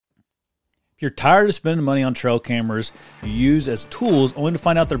If you're tired of spending money on trail cameras you use as tools only to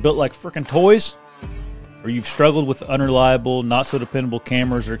find out they're built like freaking toys, or you've struggled with unreliable, not so dependable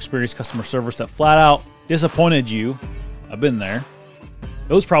cameras or experienced customer service that flat out disappointed you, I've been there.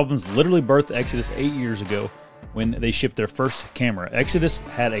 Those problems literally birthed Exodus 8 years ago when they shipped their first camera. Exodus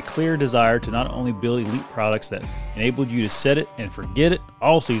had a clear desire to not only build elite products that enabled you to set it and forget it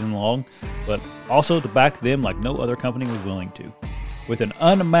all season long, but also to back them like no other company was willing to, with an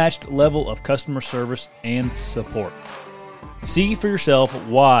unmatched level of customer service and support. See for yourself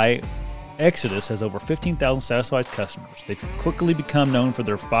why Exodus has over 15,000 satisfied customers. They've quickly become known for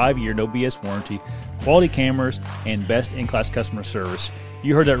their 5-year no BS warranty, quality cameras, and best-in-class customer service.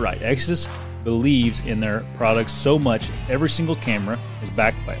 You heard that right. Exodus believes in their products so much, every single camera is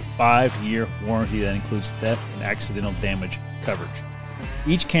backed by a 5-year warranty that includes theft and accidental damage coverage.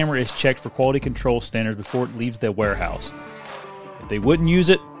 Each camera is checked for quality control standards before it leaves the warehouse. If they wouldn't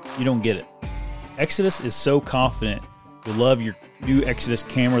use it, you don't get it. Exodus is so confident you'll love your new Exodus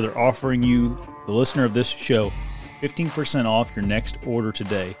camera. They're offering you, the listener of this show, 15% off your next order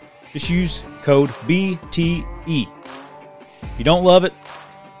today. Just use code BTE. If you don't love it,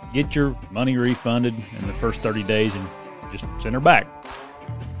 get your money refunded in the first 30 days and just send her back.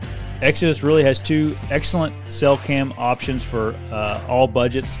 Exodus really has 2 excellent cell cam options for all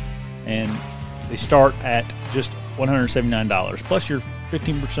budgets, and they start at just $179. Plus your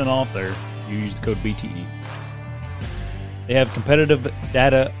 15% off there. You use the code BTE. They have competitive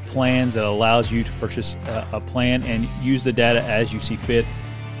data plans that allows you to purchase a plan and use the data as you see fit.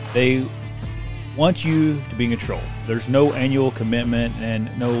 They want you to be in control. There's no annual commitment and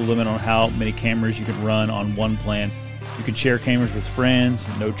no limit on how many cameras you can run on one plan. You can share cameras with friends,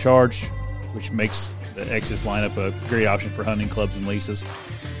 no charge, which makes the Exodus lineup a great option for hunting clubs and leases.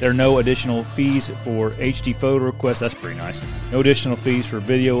 There are no additional fees for HD photo requests. That's pretty nice. No additional fees for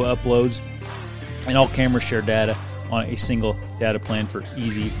video uploads, and all cameras share data on a single data plan for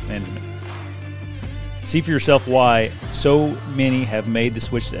easy management. See for yourself why so many have made the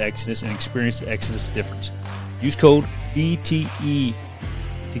switch to Exodus and experienced the Exodus difference. Use code BTE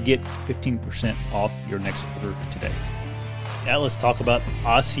to get 15% off your next order today. Now let's talk about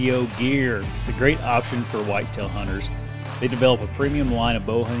Osseo Gear. It's a great option for whitetail hunters. They develop a premium line of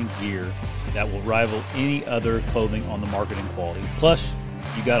bow hunting gear that will rival any other clothing on the market in quality. Plus,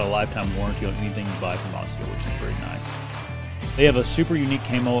 you got a lifetime warranty on anything you buy from Osseo, which is very nice. They have a super unique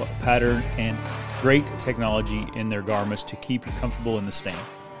camo pattern and great technology in their garments to keep you comfortable in the stand.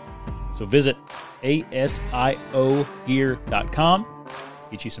 So visit asiogear.com.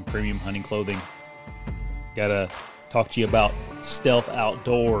 Get you some premium hunting clothing. Gotta talk to you about Stealth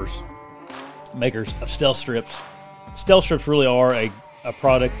Outdoors, makers of stealth strips. Stealth strips really are a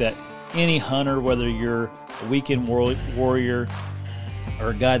product that any hunter, whether you're a weekend warrior or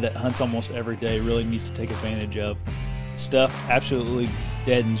a guy that hunts almost every day, really needs to take advantage of. Stuff absolutely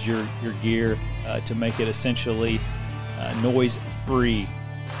deadens your gear to make it essentially noise-free.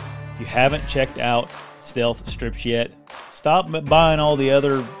 If you haven't checked out Stealth strips yet, stop buying all the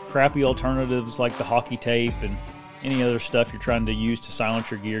other crappy alternatives like the hockey tape and any other stuff you're trying to use to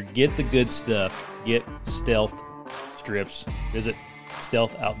silence your gear. Get the good stuff. Get Stealth strips. Visit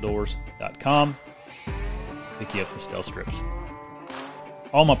stealthoutdoors.com. Pick you up some Stealth strips.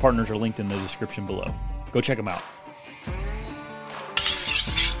 All my partners are linked in the description below. Go check them out.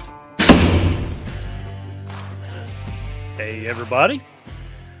 Hey, everybody.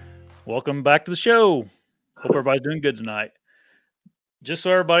 Welcome back to the show. Hope everybody's doing good tonight. Just so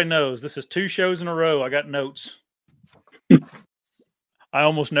everybody knows, this is 2 shows in a row. I got notes. I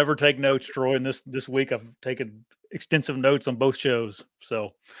almost never take notes, Troy, and this week I've taken extensive notes on both shows. So,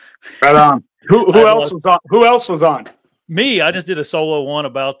 right on. Who else was on? Who else was on? Me. I just did a solo one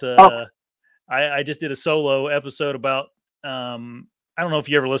about. I just did a solo episode about. I don't know if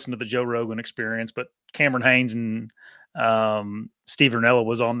you ever listened to the Joe Rogan Experience, but Cameron Haynes and Steve Ranella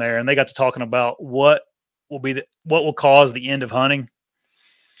was on there, and they got to talking about what will cause the end of hunting,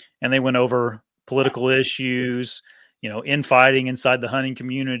 and they went over political issues, infighting inside the hunting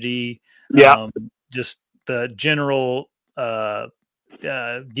community, just the general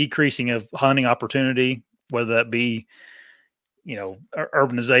decreasing of hunting opportunity, whether that be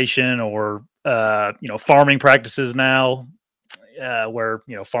urbanization or farming practices now, where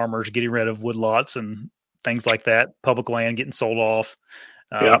farmers are getting rid of woodlots and things like that, public land getting sold off.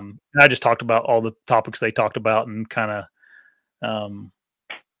 I just talked about all the topics they talked about and kind of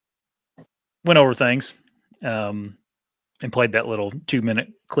went over things and played that little 2-minute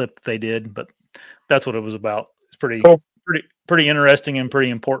clip they did, but that's what it was about. It's pretty interesting and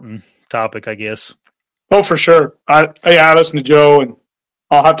pretty important topic, I guess. Oh, for sure. I listened to Joe, and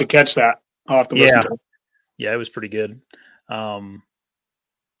I'll have to catch that. I'll have to listen to it. Yeah, it was pretty good.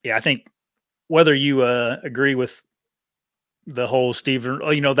 I think whether you agree with the whole Stephen,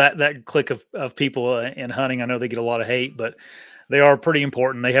 that clique of people in hunting, I know they get a lot of hate, but they are pretty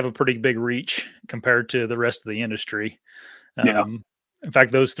important. They have a pretty big reach compared to the rest of the industry. In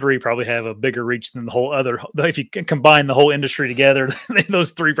fact, those three probably have a bigger reach than the whole other. If you can combine the whole industry together, those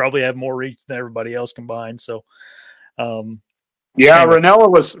three probably have more reach than everybody else combined. So, anyway.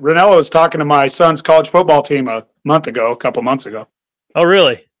 Ranella was talking to my son's college football team a couple months ago. Oh,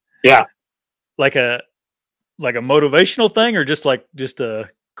 really? Yeah. Like a motivational thing, or just a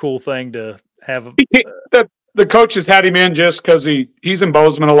cool thing to have. The coaches had him in just because he's in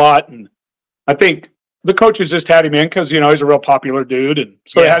Bozeman a lot, and I think the coaches just had him in because he's a real popular dude, and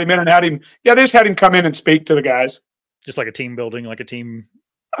so they had him in and they just had him come in and speak to the guys, just like a team building, like a team.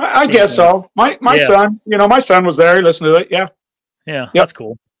 I guess so. My son, my son was there. He listened to it. Yeah, that's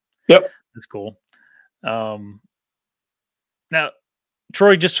cool. Yep, that's cool. Now,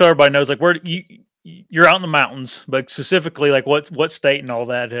 Troy, just so everybody knows, like, where you're out in the mountains, but specifically, like, what state and all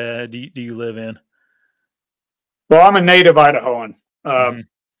that do you live in? Well, I'm a native Idahoan.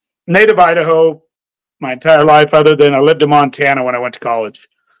 Native Idaho my entire life, other than I lived in Montana when I went to college.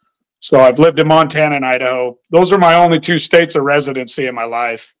 So I've lived in Montana and Idaho. Those are my only two states of residency in my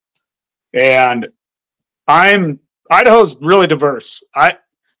life. And Idaho's really diverse. I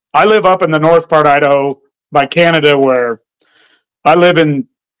live up in the north part of Idaho by Canada, where I live in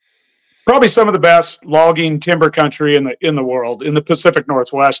probably some of the best logging timber country in the world, in the Pacific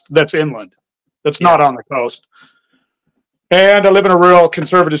Northwest. That's inland. That's not on the coast. And I live in a real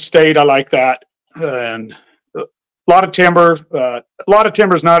conservative state. I like that. And a lot of timber. A lot of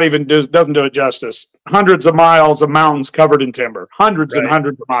timber's not even doesn't do it justice. Hundreds of miles of mountains covered in timber. Hundreds and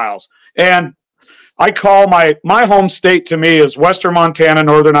hundreds of miles. And I call my home state to me is Western Montana,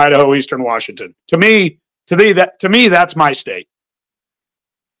 Northern Idaho, Eastern Washington. To me, that's my state.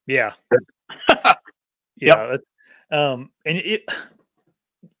 Yeah. Yep. And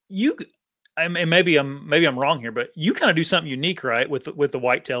maybe I'm wrong here, but you kind of do something unique, right? With the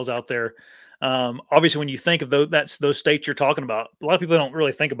whitetails out there. Obviously when you think of those states you're talking about, a lot of people don't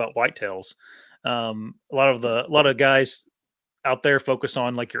really think about whitetails. A lot of guys out there focus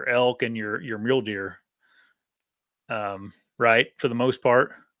on like your elk and your mule deer. Right. For the most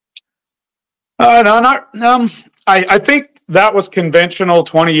part. I think that was conventional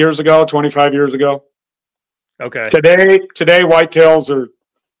 20 years ago, 25 years ago. Okay. Today whitetails are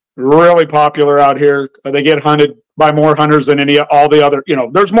really popular out here. They get hunted by more hunters than all the other,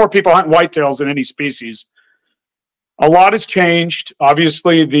 there's more people hunting whitetails than any species. A lot has changed.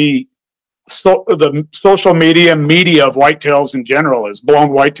 Obviously the social media of whitetails in general has blown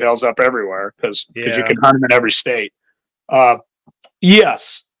whitetails up everywhere because you can hunt them in every state.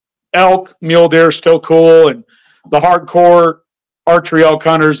 Yes, elk, mule deer are still cool, and the hardcore archery elk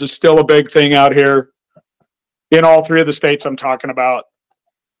hunters is still a big thing out here in all three of the states I'm talking about.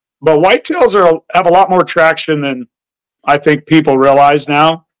 But whitetails have a lot more traction than I think people realize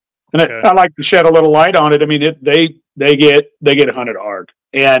now, and I like to shed a little light on it. I mean, they get hunted hard,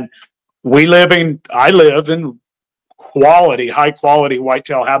 and I live in high quality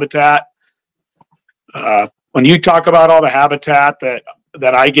whitetail habitat. When you talk about all the habitat that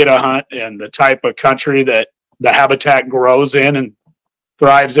I get to hunt and the type of country that the habitat grows in and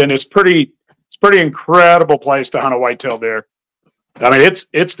thrives in, it's pretty incredible place to hunt a whitetail deer. I mean,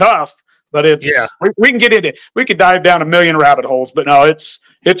 it's tough, but we can get into it. We could dive down a million rabbit holes, but no, it's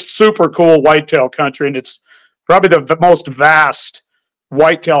super cool whitetail country, and it's probably the most vast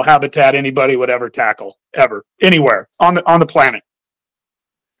whitetail habitat anybody would ever tackle, ever, anywhere on the planet.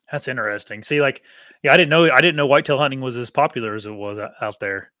 That's interesting. See, I didn't know whitetail hunting was as popular as it was out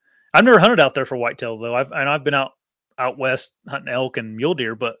there. I've never hunted out there for whitetail though. I've been out west hunting elk and mule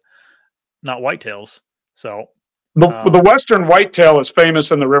deer, but not whitetails. So the western whitetail is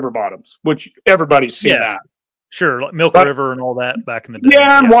famous in the river bottoms, which everybody's seen that. Sure, like Milk River and all that back in the day.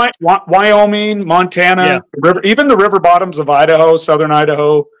 Yeah, and Wyoming, Montana, even the river bottoms of Idaho, southern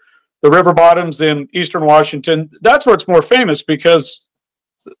Idaho, the river bottoms in eastern Washington. That's where it's more famous because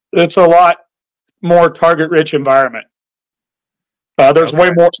it's a lot more target-rich environment. There's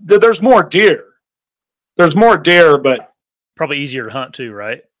way more. There's more deer. There's more deer, but probably easier to hunt too,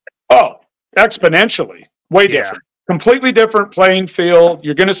 right? Oh, exponentially, way different. Completely different playing field.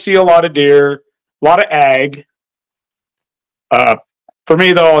 You're going to see a lot of deer, a lot of ag. For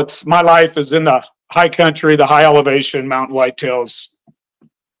me, though, my life is in the high country, the high elevation, mountain whitetails.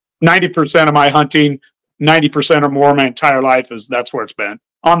 90% of my hunting, 90% or more of my entire life that's where it's been.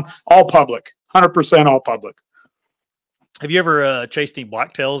 On all public, 100% all public. Have you ever chased any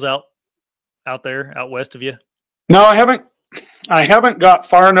blacktails out out there, out west of you? No, I haven't. I haven't got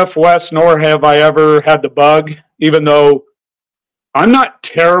far enough west, nor have I ever had the bug. Even though I'm not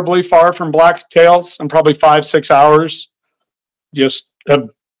terribly far from blacktails, I'm probably 5-6 hours. Just have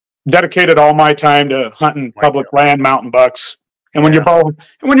dedicated all my time to hunting public land mountain bucks. And when you're bow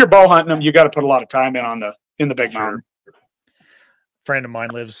hunting them, you got to put a lot of time in the big mountain. A friend of mine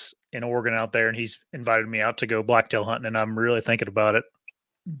lives in Oregon out there, and he's invited me out to go blacktail hunting, and I'm really thinking about it.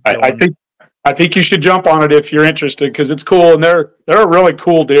 I think you should jump on it if you're interested, because it's cool, and they're a really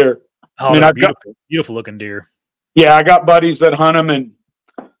cool deer. Oh, they're beautiful looking deer. Yeah, I got buddies that hunt them, and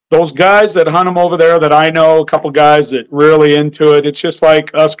those guys that hunt them over there that I know, a couple guys that really into it. It's just like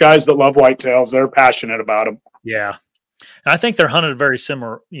us guys that love whitetails. They're passionate about them. Yeah. And I think they're hunted very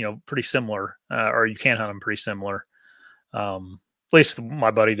similar, pretty similar, or you can hunt them pretty similar. At least my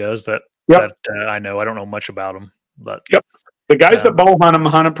buddy does that I know. I don't know much about them, but the guys that bow hunt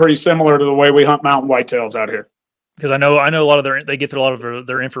them pretty similar to the way we hunt mountain whitetails out here. Because I know a lot of they get a lot of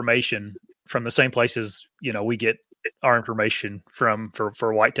their information from the same places, we get our information for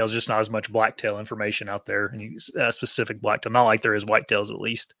whitetails, just not as much blacktail information out there, and specific blacktail, not like there is whitetails at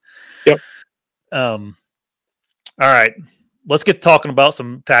least. Yep. All right, let's get talking about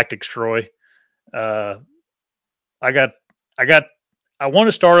some tactics, Troy. I want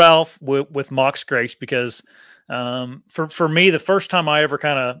to start off with mock scrapes because for me, the first time I ever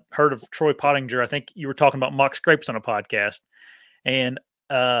kind of heard of Troy Pottenger, I think you were talking about mock scrapes on a podcast, and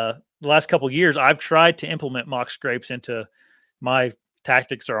the last couple of years, I've tried to implement mock scrapes into my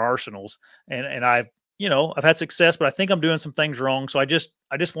tactics or arsenals, and I've had success, but I think I'm doing some things wrong. So I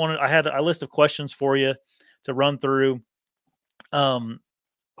had a list of questions for you to run through, and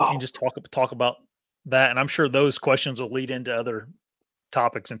just talk about that. And I'm sure those questions will lead into other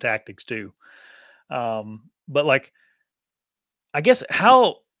topics and tactics too. But like, I guess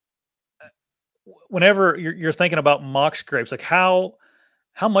whenever you're thinking about mock scrapes, like how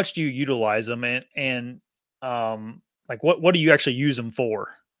much do you utilize them, and like what do you actually use them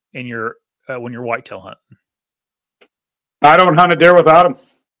for in your when you're whitetail hunting? I don't hunt a deer without them.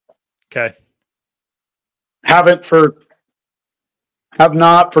 Okay. Have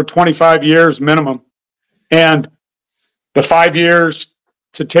not for 25 years minimum. And the 5 years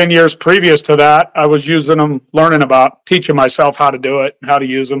to 10 years previous to that, I was using them, teaching myself how to do it, how to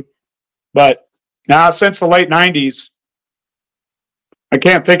use them. But now since the late 90s, I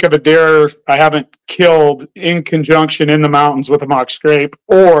can't think of a deer I haven't killed in conjunction in the mountains with a mock scrape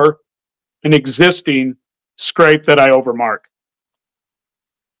or an existing scrape that I overmark.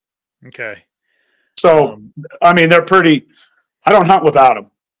 Okay. So, they're pretty, I don't hunt without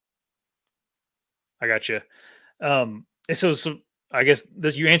them. I got you. So I guess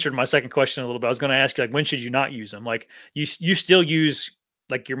you answered my second question a little bit. I was going to ask you, like, when should you not use them? Like you still use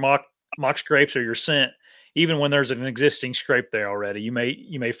like your mock scrapes or your scent, even when there's an existing scrape there already. You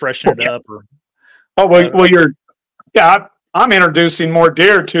may freshen it up or. I'm introducing more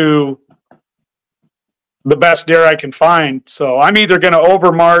deer to the best deer I can find. So I'm either going to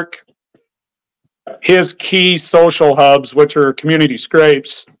overmark his key social hubs, which are community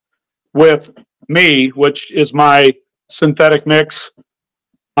scrapes, with me, which is my synthetic mix.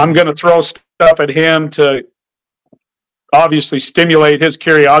 I'm going to throw stuff at him to obviously stimulate his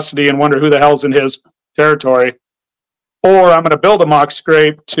curiosity and wonder who the hell's in his territory. Or I'm going to build a mock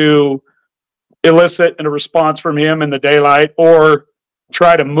scrape to elicit a response from him in the daylight, or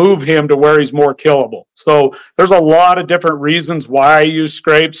try to move him to where he's more killable. So there's a lot of different reasons why I use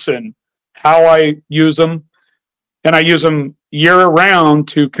scrapes and how I use them. And I use them year round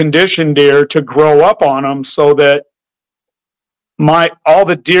to condition deer to grow up on them, so that all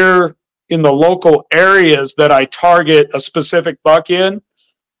the deer in the local areas that I target a specific buck in,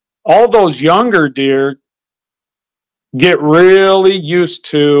 all those younger deer get really used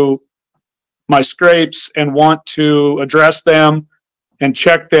to my scrapes and want to address them and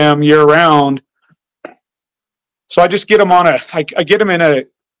check them year round. So I just get them I get them in a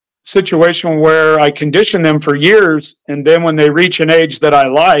situation where I condition them for years, and then when they reach an age that I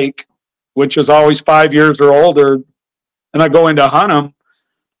like, which is always 5 years or older, and I go into hunt them,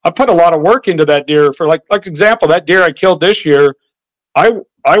 I put a lot of work into that deer. For like example, that deer I killed this year, I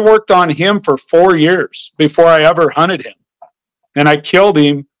worked on him for 4 years before I ever hunted him, and I killed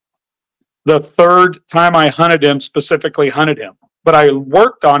him the third time I specifically hunted him. But I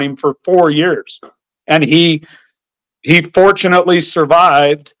worked on him for 4 years, and he fortunately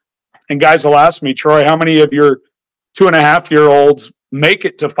survived. And guys will ask me, Troy, how many of your 2.5-year-olds make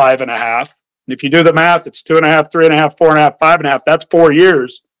it to 5.5? And if you do the math, it's 2.5, 3.5, 4.5, 5.5. That's 4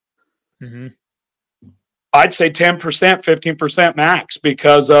 years. Mm-hmm. I'd say 10%, 15% max,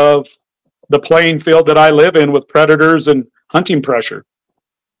 because of the playing field that I live in with predators and hunting pressure.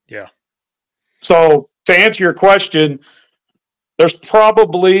 Yeah. So to answer your question, there's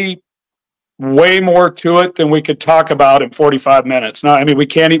probably way more to it than we could talk about in 45 minutes. Now, I mean, we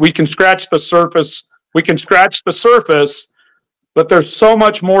can scratch the surface. We can scratch the surface, but there's so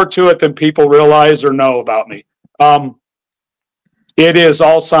much more to it than people realize or know about me. It is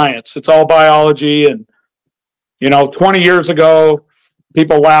all science. It's all biology. And, 20 years ago,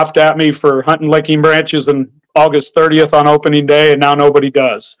 people laughed at me for hunting licking branches on August 30th on opening day, and now nobody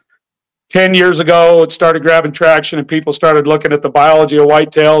does. 10 years ago, it started grabbing traction and people started looking at the biology of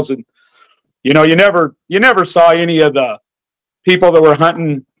whitetails. And, you never saw any of the people that were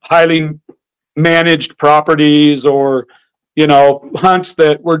hunting highly managed properties or, hunts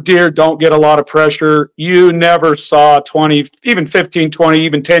that where deer don't get a lot of pressure. You never saw 20, even 15, 20,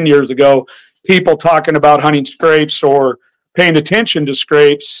 even 10 years ago, people talking about hunting scrapes or paying attention to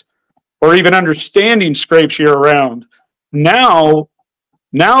scrapes or even understanding scrapes year round. Now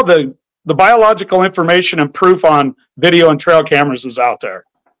the biological information and proof on video and trail cameras is out there.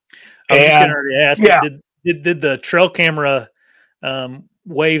 I was just going to ask, did the trail camera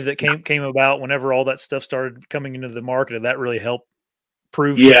wave that came about whenever all that stuff started coming into the market, did that really help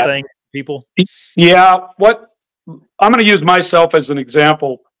prove something to people? Yeah. I'm going to use myself as an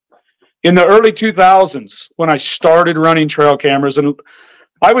example. In the early 2000s, when I started running trail cameras, and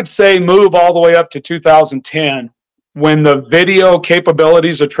I would say move all the way up to 2010, when the video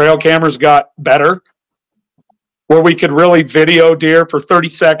capabilities of trail cameras got better, where we could really video deer for 30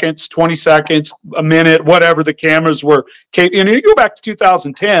 seconds, 20 seconds, a minute, whatever the cameras were. And you go back to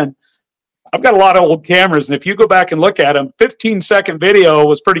 2010, I've got a lot of old cameras, and if you go back and look at them, 15-second video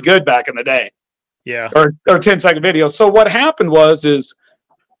was pretty good back in the day. Yeah. Or 10-second video. So what happened is,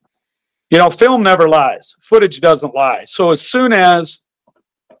 film never lies. Footage doesn't lie. So as soon as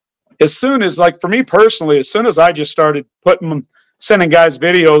like for me personally, as soon as I just started sending guys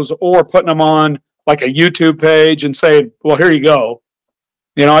videos or putting them on like a YouTube page and saying, well, here you go.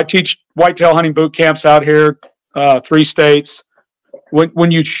 I teach whitetail hunting boot camps out here, 3 states.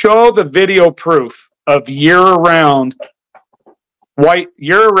 When you show the video proof of year-round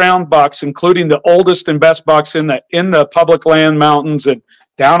bucks, including the oldest and best bucks in the public land mountains and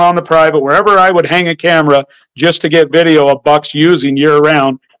down on the private, wherever I would hang a camera just to get video of bucks using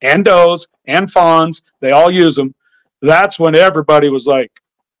year-round, and does and fawns, they all use them. That's when everybody was like,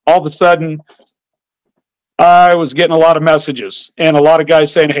 all of a sudden, I was getting a lot of messages and a lot of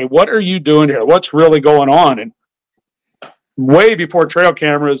guys saying, hey, what are you doing here? What's really going on? And way before trail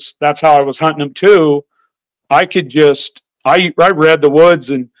cameras, that's how I was hunting them too. I read the woods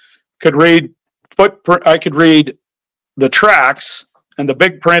and could read footprint. I could read the tracks and the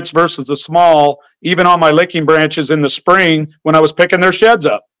big prints versus the small, even on my licking branches in the spring when I was picking their sheds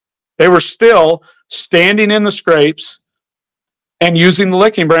up. They were still standing in the scrapes and using the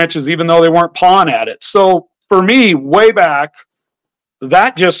licking branches, even though they weren't pawing at it. So for me, way back,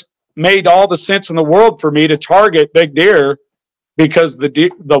 that just made all the sense in the world for me to target big deer because the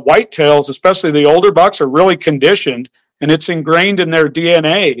whitetails, especially the older bucks, are really conditioned, and it's ingrained in their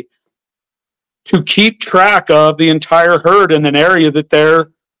DNA to keep track of the entire herd in an area that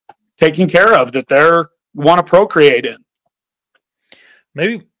they're taking care of, that they're want to procreate in.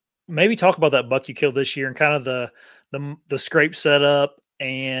 Maybe talk about that buck you killed this year and kind of the scrape setup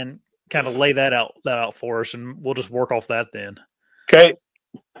and kind of lay that out for us, and we'll just work off that then. Okay.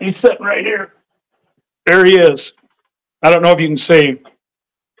 He's sitting right here. There he is. I don't know if you can see him.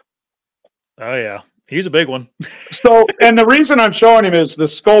 Oh yeah. He's a big one. So, and the reason I'm showing him is the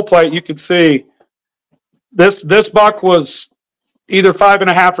skull plate. You can see this buck was either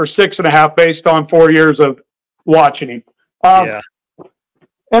 5.5 or 6.5 based on 4 years of watching him.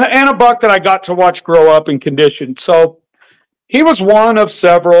 And a buck that I got to watch grow up and condition. So he was one of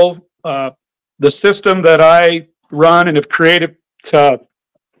several. The system that I run and have created to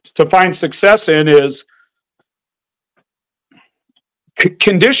find success in is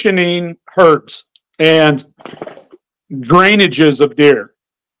conditioning herds and drainages of deer.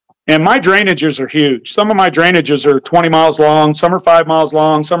 And my drainages are huge. Some of my drainages are 20 miles long, some are 5 miles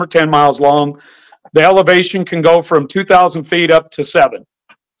long, some are 10 miles long. The elevation can go from 2,000 feet up to 7.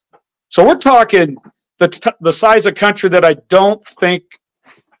 So we're talking the size of country that I don't think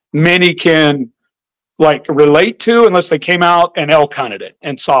many can like relate to unless they came out and elk hunted it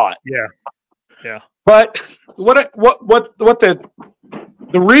and saw it. Yeah. But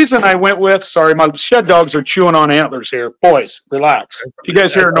the reason I went with, sorry, my shed dogs are chewing on antlers here. Boys, relax. If you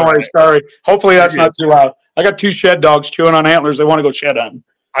guys hear a noise, sorry. Hopefully that's not too loud. I got 2 shed dogs chewing on antlers. They want to go shed hunting.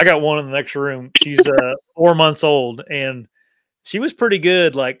 I got one in the next room. She's 4 months old, and she was pretty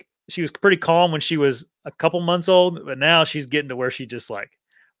good. Like pretty calm when she was a couple months old, but now she's getting to where she just like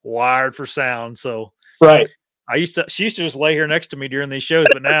wired for sound. So right. She used to just lay here next to me during these shows,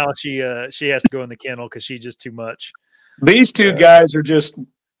 but now she has to go in the kennel because she's just too much. These two guys are just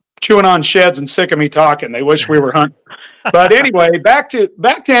chewing on sheds and sick of me talking. They wish we were hunting. But anyway, back to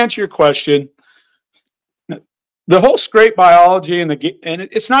answer your question. The whole scrape biology and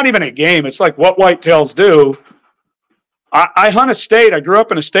it's not even a game. It's like what whitetails do. I hunt a state. I grew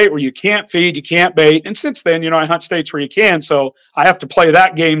up in a state where you can't feed, you can't bait. And since then, I hunt states where you can. So I have to play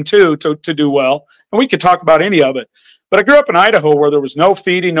that game too to do well. And we could talk about any of it. But I grew up in Idaho where there was no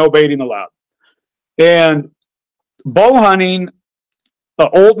feeding, no baiting allowed. And bow hunting, an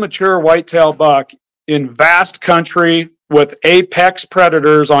old mature whitetail buck in vast country with apex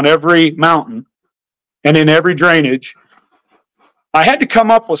predators on every mountain and in every drainage, I had to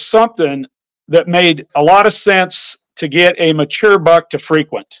come up with something that made a lot of sense to get a mature buck to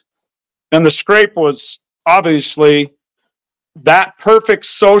frequent. And the scrape was obviously that perfect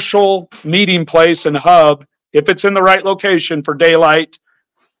social meeting place and hub if it's in the right location for daylight,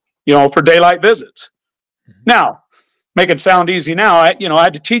 for daylight visits. Mm-hmm. Now, make it sound easy now, I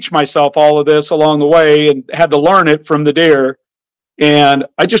had to teach myself all of this along the way and had to learn it from the deer. And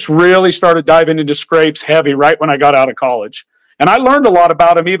I just really started diving into scrapes heavy right when I got out of college. And I learned a lot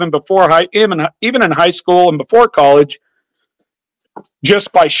about them even in high school and before college,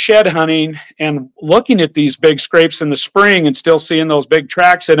 just by shed hunting and looking at these big scrapes in the spring and still seeing those big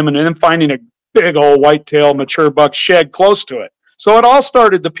tracks in them and then finding a big old whitetail mature buck shed close to it. So it all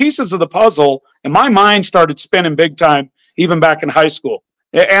started, the pieces of the puzzle, and my mind started spinning big time even back in high school.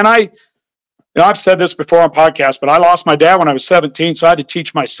 And I've said this before on podcasts, but I lost my dad when I was 17, so I had to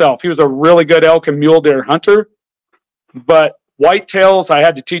teach myself. He was a really good elk and mule deer hunter, but whitetails, I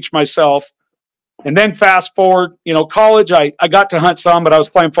had to teach myself. And then fast forward, college, I got to hunt some, but I was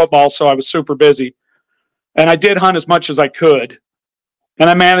playing football, so I was super busy. And I did hunt as much as I could. And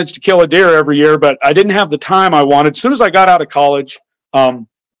I managed to kill a deer every year, but I didn't have the time I wanted. As soon as I got out of college,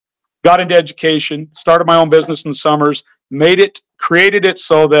 got into education, started my own business in the summers, created it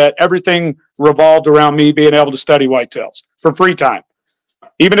so that everything revolved around me being able to study whitetails for free time.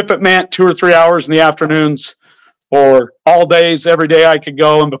 Even if it meant 2 or 3 hours in the afternoons, or all days, every day I could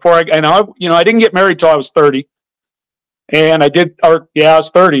go. And I didn't get married till I was 30. And I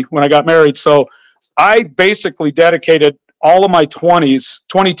was 30 when I got married. So I basically dedicated all of my 20s,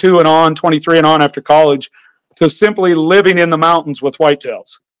 22 and on, 23 and on after college, to simply living in the mountains with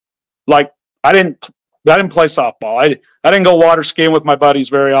whitetails. Like I didn't play softball. I didn't go water skiing with my buddies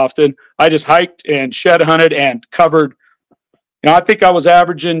very often. I just hiked and shed hunted and covered. I think I was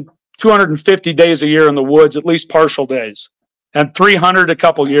averaging 250 days a year in the woods, at least partial days, and 300 a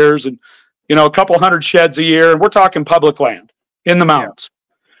couple years, and a couple hundred sheds a year. And we're talking public land in the mountains.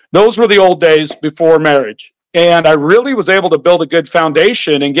 Yeah. Those were the old days before marriage. And I really was able to build a good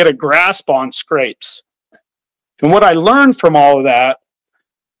foundation and get a grasp on scrapes. And what I learned from all of that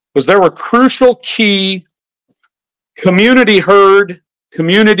was there were crucial key community heard,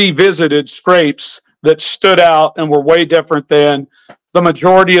 community visited scrapes that stood out and were way different than the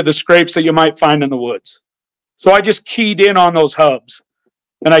majority of the scrapes that you might find in the woods. So I just keyed in on those hubs,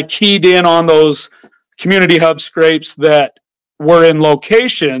 and I keyed in on those community hub scrapes that were in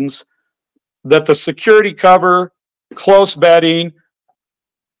locations that the security cover, close bedding,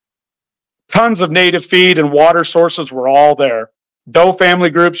 tons of native feed and water sources were all there. Doe family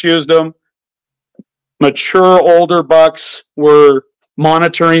groups used them. Mature older bucks were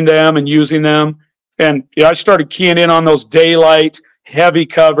monitoring them and using them. And I started keying in on those daylight, heavy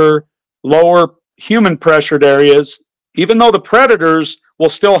cover, lower human pressured areas, even though the predators will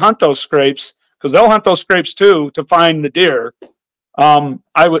still hunt those scrapes, because they'll hunt those scrapes too to find the deer.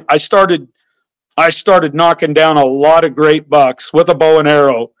 I started knocking down a lot of great bucks with a bow and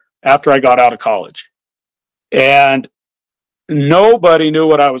arrow after I got out of college. And nobody knew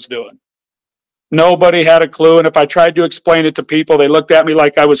what I was doing. Nobody had a clue. And if I tried to explain it to people, they looked at me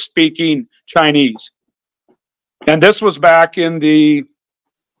like I was speaking Chinese. And this was back in the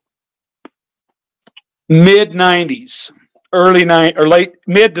mid 90s,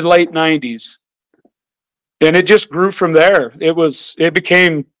 mid to late 90s. And it just grew from there. It was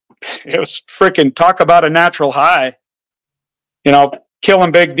freaking, talk about a natural high.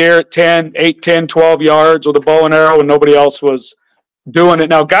 Killing big deer at 8, 10, 12 yards with a bow and arrow, and nobody else was doing it.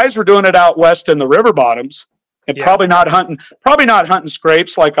 Now, guys were doing it out west in the river bottoms and probably not hunting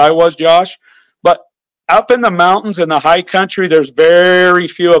scrapes like I was, Josh. But up in the mountains in the high country, there's very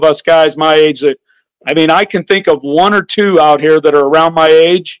few of us guys my age I can think of 1 or 2 out here that are around my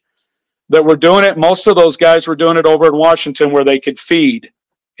age that were doing it. Most of those guys were doing it over in Washington where they could feed.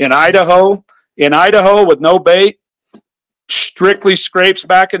 in Idaho with no bait, strictly scrapes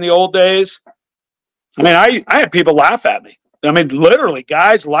back in the old days. I mean, I had people laugh at me. I mean, literally,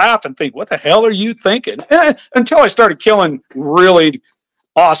 guys laugh and think, what the hell are you thinking? Until I started killing really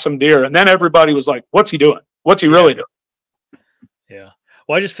awesome deer. And then everybody was like, what's he doing? What's he really doing? Yeah.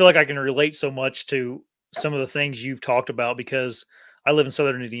 Well, I just feel like I can relate so much to some of the things you've talked about because I live in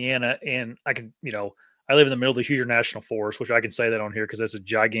Southern Indiana and I can, I live in the middle of the Hoosier National Forest, which I can say that on here because that's a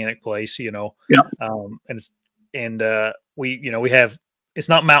gigantic place, Yeah. We have, it's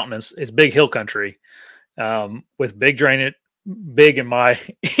not mountainous, it's big hill country, with big drainage, big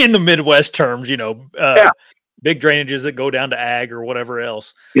in the Midwest terms, big drainages that go down to ag or whatever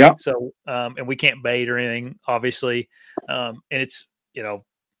else. Yeah. So, and we can't bait or anything, obviously. And it's,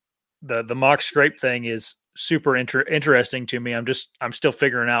 the mock scrape thing is super interesting to me. I'm still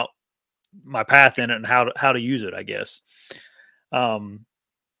figuring out my path in it and how to use it, I guess.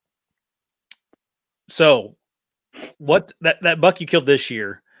 So what that buck you killed this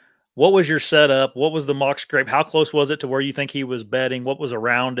year, what was your setup? What was the mock scrape? How close was it to where you think he was bedding? What was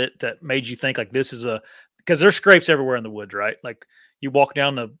around it that made you think like this is because there's scrapes everywhere in the woods, right? Like you walk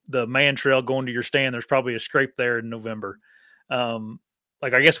down the man trail going to your stand, there's probably a scrape there in November.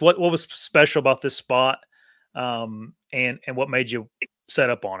 Like, I guess what was special about this spot, and what made you set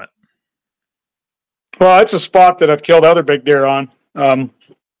up on it? Well, it's a spot that I've killed other big deer on.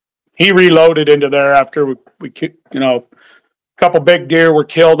 He reloaded into there after we a couple big deer were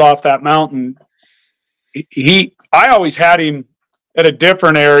killed off that mountain. I always had him at a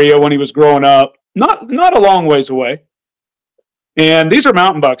different area when he was growing up, not a long ways away. And these are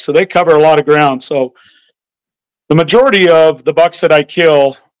mountain bucks, so they cover a lot of ground. So the majority of the bucks that I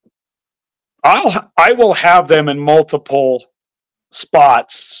kill, I will have them in multiple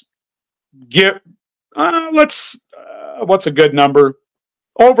spots. What's a good number?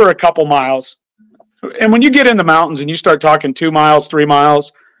 Over a couple miles. And when you get in the mountains and you start talking 2 miles, 3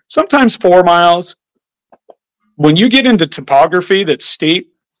 miles, sometimes 4 miles, when you get into topography that's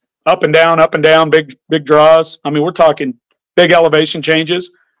steep, up and down, big draws. I mean, we're talking big elevation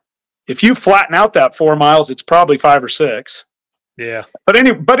changes. If you flatten out that 4 miles, it's probably 5 or 6. Yeah. But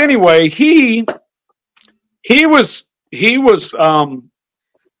anyway, he was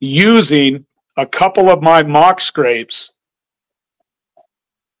using a couple of my mock scrapes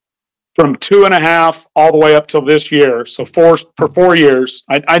from 2.5 all the way up till this year. So for 4 years,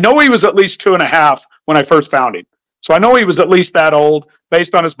 I know he was at least 2.5 when I first found him. So I know he was at least that old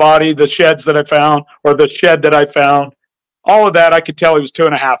based on his body, the sheds that I found, or the shed that I found, all of that. I could tell he was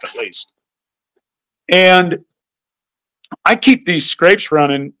 2.5 at least. And I keep these scrapes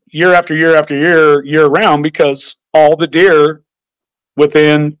running year after year after year round because all the deer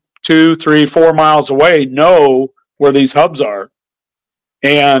within 2, 3, 4 miles away know where these hubs are.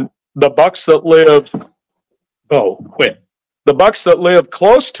 And the bucks that live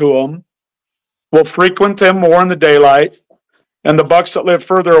close to them will frequent them more in the daylight. And the bucks that live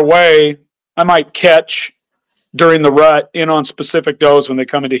further away, I might catch during the rut in on specific does when they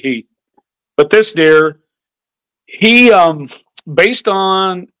come into heat. But this deer, he, based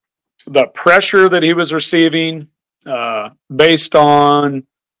on the pressure that he was receiving, based on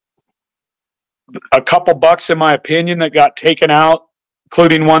a couple bucks, in my opinion, that got taken out,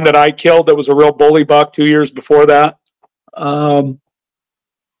 including one that I killed that was a real bully buck 2 years before that.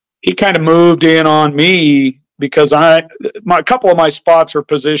 He kind of moved in on me because a couple of my spots are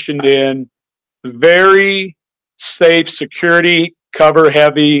positioned in very safe, security, cover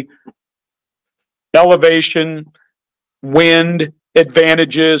heavy, elevation, wind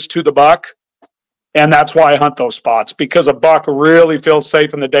advantages to the buck. And that's why I hunt those spots, because a buck really feels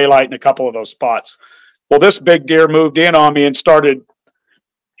safe in the daylight in a couple of those spots. Well, this big deer moved in on me and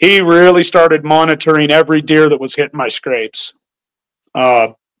he really started monitoring every deer that was hitting my scrapes.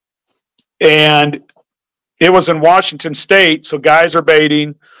 And it was in Washington State, so guys are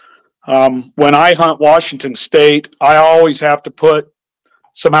baiting. When I hunt Washington State, I always have to put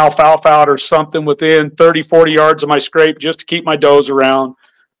some alfalfa out or something within 30, 40 yards of my scrape just to keep my does around.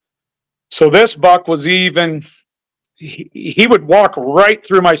 So this buck was he would walk right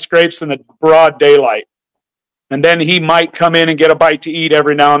through my scrapes in the broad daylight. And then he might come in and get a bite to eat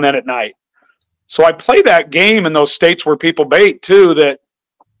every now and then at night. So I play that game in those states where people bait too, that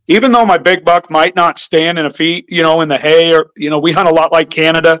even though my big buck might not stand in a feed, in the hay, or, we hunt a lot like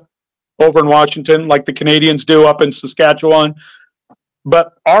Canada over in Washington, like the Canadians do up in Saskatchewan.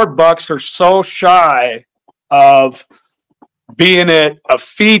 But our bucks are so shy of being at a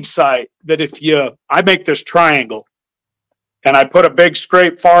feed site that I make this triangle and I put a big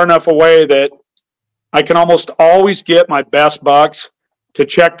scrape far enough away that I can almost always get my best bucks to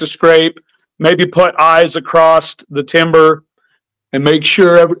check the scrape, maybe put eyes across the timber and make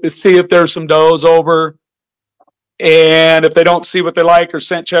sure, see if there's some does over. And if they don't see what they like or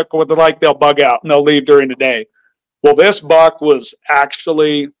scent check what they like, they'll bug out and they'll leave during the day. Well, this buck was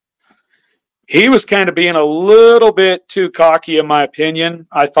actually, he was kind of being a little bit too cocky, in my opinion.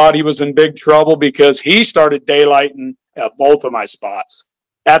 I thought he was in big trouble because he started daylighting at both of my spots,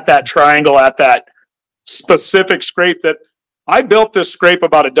 at that triangle, at that specific scrape that I built this scrape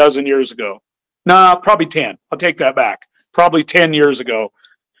about a dozen years ago. Nah, probably 10. I'll take that back. Probably 10 years ago.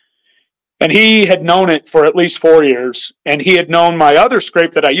 And he had known it for at least 4 years. And he had known my other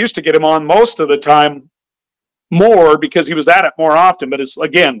scrape that I used to get him on most of the time more because he was at it more often. But it's,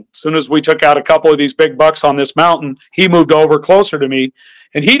 again, as soon as we took out a couple of these big bucks on this mountain, he moved over closer to me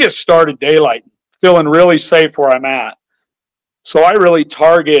and he just started daylighting, feeling really safe where I'm at. So I really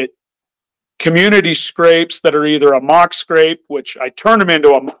target community scrapes that are either a mock scrape, which I turn them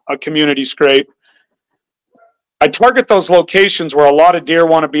into a community scrape. I target those locations where a lot of deer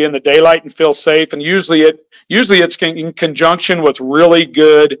want to be in the daylight and feel safe. And usually it's in conjunction with really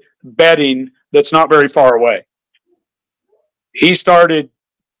good bedding that's not very far away. He started,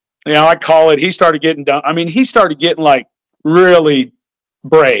 I call it, he started getting done. I mean, he started getting like really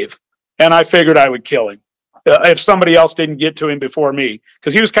brave. And I figured I would kill him if somebody else didn't get to him before me,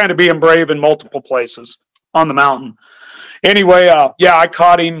 because he was kind of being brave in multiple places on the mountain. Anyway, I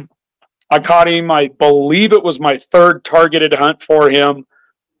caught him. I believe it was my third targeted hunt for him.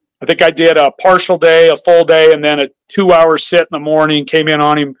 I think I did a partial day, a full day, and then a 2-hour sit in the morning, came in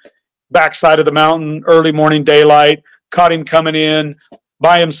on him backside of the mountain, early morning daylight, caught him coming in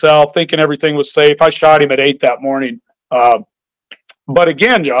by himself, thinking everything was safe. I shot him at 8 that morning. But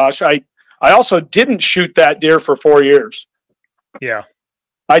again, Josh, I also didn't shoot that deer for 4 years. Yeah.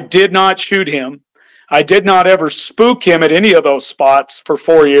 I did not shoot him. I did not ever spook him at any of those spots for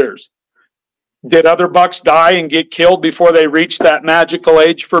 4 years. Did other bucks die and get killed before they reached that magical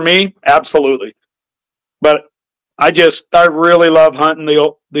age for me? Absolutely. But I really love hunting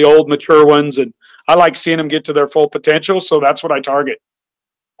the old mature ones, and I like seeing them get to their full potential, so that's what I target.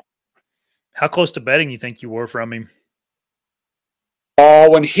 How close to bedding you think you were from him? Oh,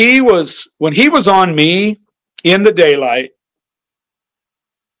 when he was on me in the daylight,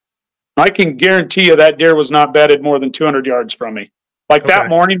 I can guarantee you that deer was not bedded more than 200 yards from me. Like that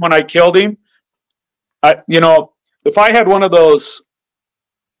morning when I killed him, if I had one of those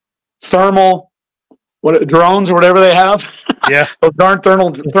thermal drones or whatever they have, those darn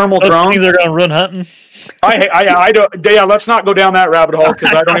thermal drones, things are going to run hunting. I don't. Yeah, let's not go down that rabbit hole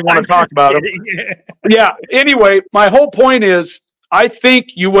because I don't even want to talk about them. Yeah. Anyway, my whole point is, I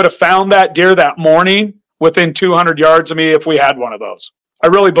think you would have found that deer that morning within 200 yards of me if we had one of those. I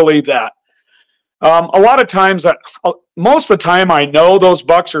really believe that. A lot of times, most of the time, I know those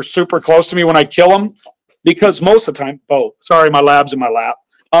bucks are super close to me when I kill them because most of the time, my lab's in my lap.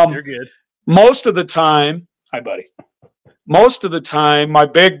 You're good. Most of the time, hi, buddy. Most of the time, my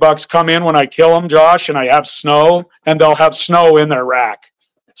big bucks come in when I kill them, Josh, and I have snow, and they'll have snow in their rack.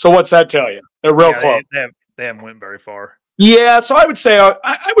 So what's that tell you? They're real close. They haven't went very far. Yeah, so I would say,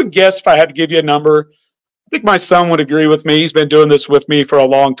 I would guess if I had to give you a number, I think my son would agree with me. He's been doing this with me for a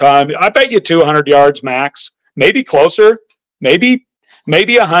long time. I bet you 200 yards max, maybe closer, maybe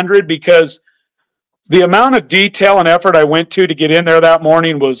 100, because the amount of detail and effort I went to get in there that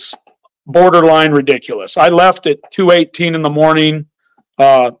morning was borderline ridiculous. I left at 2:18 in the morning,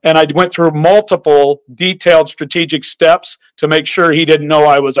 and I went through multiple detailed strategic steps to make sure he didn't know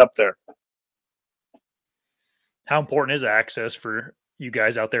I was up there. How important is access for you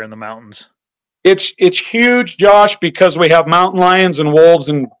guys out there in the mountains? It's huge, Josh, because we have mountain lions and wolves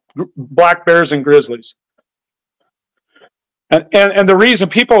and black bears and grizzlies. And the reason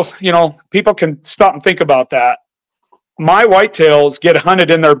people can stop and think about that. My whitetails get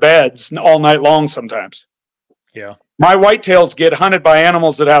hunted in their beds all night long sometimes. Yeah. My whitetails get hunted by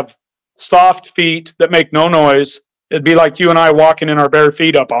animals that have soft feet that make no noise. It'd be like you and I walking in our bare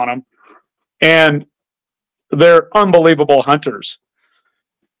feet up on them. And they're unbelievable hunters.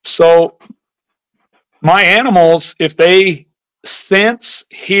 So my animals, if they sense,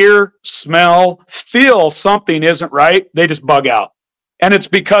 hear, smell, feel something isn't right, they just bug out. And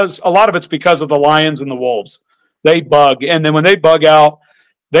a lot of it's because of the lions and the wolves. They bug. And then when they bug out,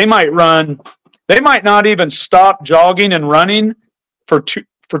 they might not even stop jogging and running for 2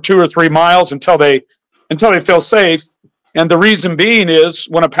 or 3 miles until they feel safe. And the reason being is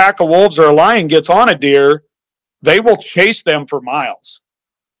when a pack of wolves or a lion gets on a deer, they will chase them for miles.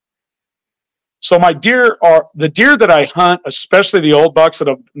 So my deer are the deer that I hunt, especially the old bucks that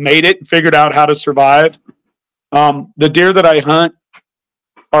have made it and figured out how to survive. The deer that I hunt,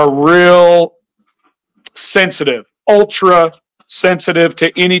 are real sensitive, ultra sensitive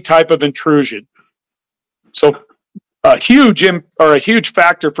to any type of intrusion. So a huge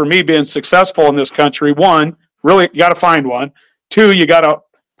factor for me being successful in this country. One, really, you got to find one. Two, you got to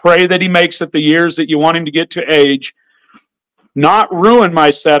pray that he makes it the years that you want him to get to age, not ruin my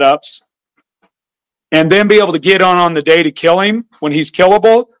setups, and then be able to get on the day to kill him when he's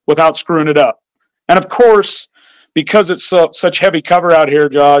killable without screwing it up. And of course, because it's such heavy cover out here,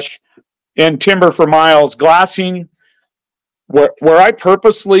 Josh, and timber for miles, glassing, where I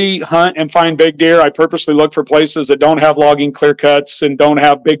purposely hunt and find big deer, I purposely look for places that don't have logging clear cuts and don't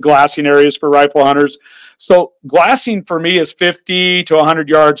have big glassing areas for rifle hunters. So glassing for me is 50 to 100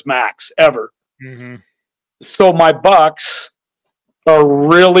 yards max ever. Mm-hmm. So my bucks are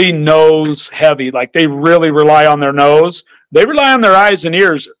really nose heavy. Like they really rely on their nose. They rely on their eyes and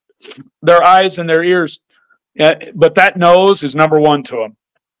ears, their eyes and their ears. But that nose is number one to them.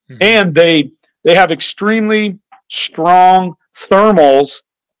 Mm-hmm. And they have extremely strong thermals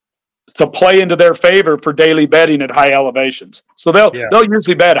to play into their favor for daily bedding at high elevations. So they'll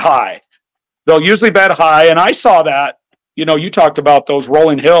usually bed high. They'll usually bed high. And I saw that, you talked about those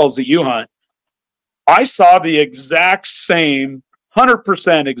rolling hills that you hunt. I saw the exact same,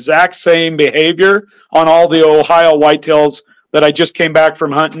 100% exact same behavior on all the Ohio whitetails that I just came back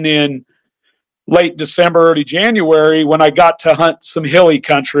from hunting in late December, early January. When I got to hunt some hilly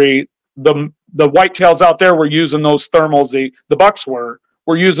country, the whitetails out there were using those thermals. The bucks were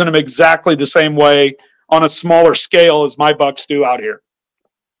using them exactly the same way on a smaller scale as my bucks do out here.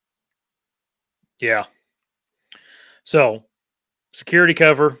 Yeah. So security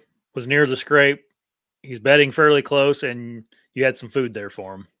cover was near the scrape. He's bedding fairly close, and you had some food there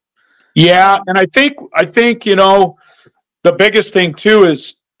for him. Yeah. And I think, the biggest thing too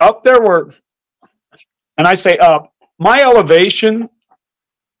is up there and I say up, my elevation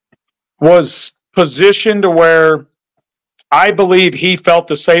was positioned to where I believe he felt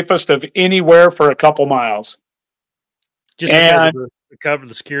the safest of anywhere for a couple miles. Just because of the cover,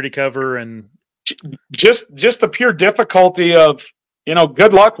 the security cover, and just the pure difficulty of,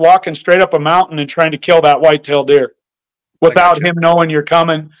 good luck walking straight up a mountain and trying to kill that whitetail deer without him knowing you're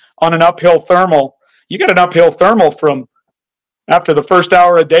coming on an uphill thermal. You got an uphill thermal from after the first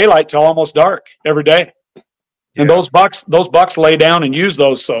hour of daylight till almost dark every day. Yeah. And those bucks lay down and use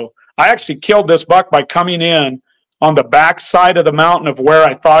those. So I actually killed this buck by coming in on the back side of the mountain of where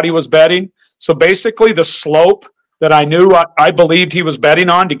I thought he was bedding. So basically the slope that I knew I believed he was bedding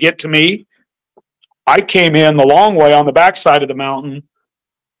on to get to me, I came in the long way on the back side of the mountain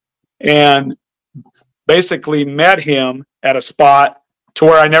and basically met him at a spot to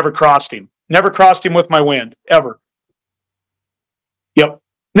where I never crossed him. Never crossed him with my wind, ever. Yep.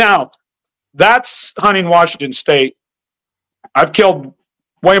 Now, that's hunting Washington State. I've killed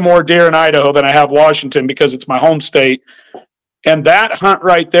way more deer in Idaho than I have Washington because it's my home state. And that hunt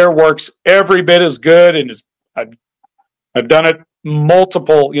right there works every bit as good. And I've done it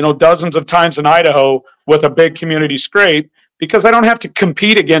multiple, dozens of times in Idaho with a big community scrape because I don't have to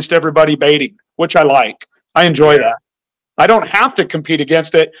compete against everybody baiting, which I like. I enjoy that. I don't have to compete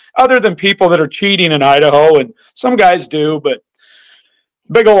against it other than people that are cheating in Idaho, and some guys do, but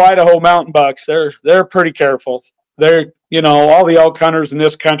big old Idaho mountain bucks, they're pretty careful. They're, all the elk hunters in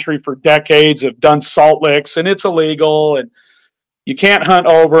this country for decades have done salt licks, and it's illegal, and you can't hunt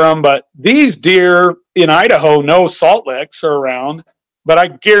over them. But these deer in Idaho know salt licks are around, but I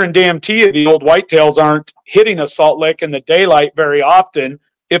guarantee you the old whitetails aren't hitting a salt lick in the daylight very often.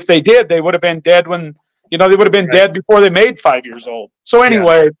 If they did, they would have been dead they would have been dead before they made 5 years old. So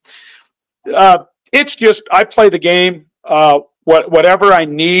anyway, it's just, I play the game, whatever I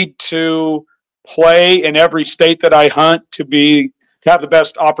need to play in every state that I hunt to have the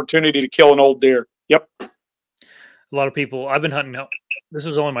best opportunity to kill an old deer. Yep. A lot of people, I've been hunting. This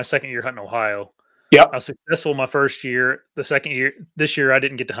was only my second year hunting Ohio. Yeah. I was successful my first year. The second year, this year, I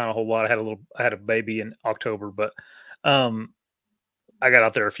didn't get to hunt a whole lot. I had a baby in October, but I got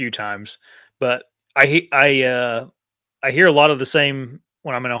out there a few times. But I hear a lot of the same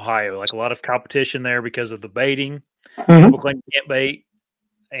when I'm in Ohio, like a lot of competition there because of the baiting. Mm-hmm. People claim you can't bait,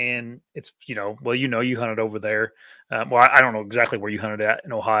 and it's you hunted over there. I don't know exactly where you hunted at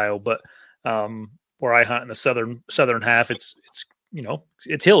in Ohio, but where I hunt in the southern half, it's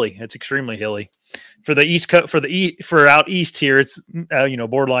hilly. It's extremely hilly. For the east coast, for out east here, it's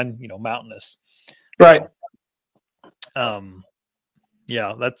borderline mountainous. Right. So,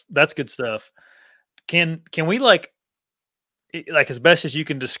 yeah, that's good stuff. Can we like as best as you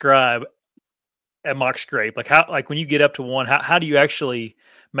can describe a mock scrape, like when you get up to one, how do you actually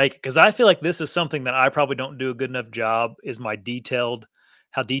make it? Because I feel like this is something that I probably don't do a good enough job, is my detailed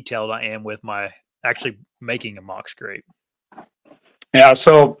how detailed I am with my actually making a mock scrape. Yeah.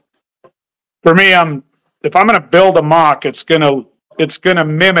 So for me, if I'm going to build a mock, it's going to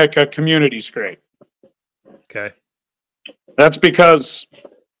mimic a community scrape. Okay. That's because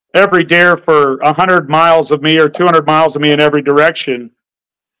every deer for 100 miles of me or 200 miles of me in every direction,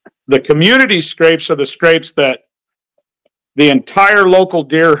 the community scrapes are the scrapes that the entire local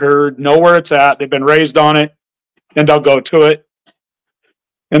deer herd know where it's at. They've been raised on it, and they'll go to it.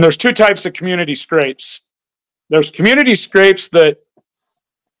 And there's two types of community scrapes. There's community scrapes that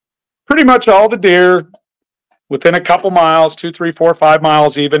pretty much all the deer within a couple miles, 2, 3, 4, 5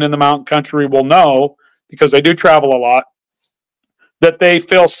 miles, even in the mountain country, will know, because they do travel a lot, that they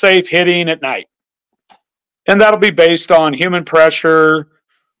feel safe hitting at night. And that'll be based on human pressure,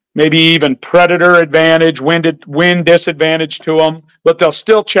 maybe even predator advantage, wind disadvantage to them, but they'll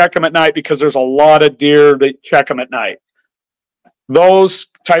still check them at night because there's a lot of deer that check them at night. Those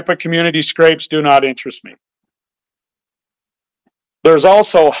type of community scrapes do not interest me. There's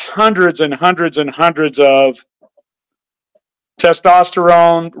also hundreds and hundreds and hundreds of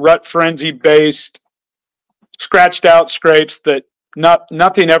testosterone, rut frenzy based, scratched out scrapes that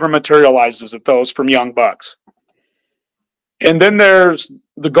nothing ever materializes at those from young bucks. And then there's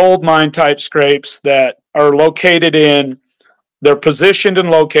the gold mine type scrapes that are they're positioned and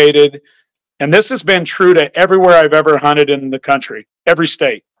located. And this has been true to everywhere I've ever hunted in the country, every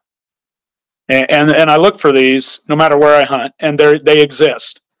state. And I look for these no matter where I hunt, and they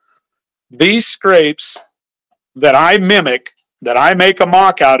exist. These scrapes that I mimic, that I make a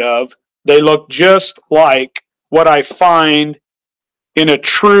mock out of, they look just like what I find in a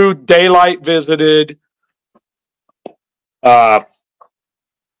true daylight visited area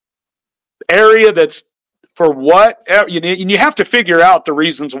that's for what you have to figure out the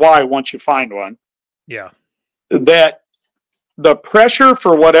reasons why once you find one. Yeah. That the pressure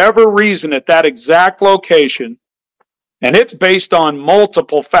for whatever reason at that exact location, and it's based on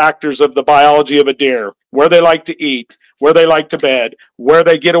multiple factors of the biology of a deer, where they like to eat, where they like to bed, where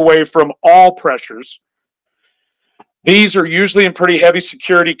they get away from all pressures. These are usually in pretty heavy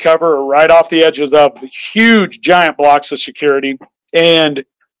security cover or right off the edges of huge giant blocks of security. And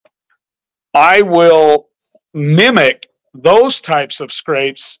I will mimic those types of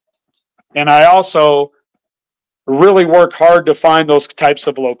scrapes. And I also really work hard to find those types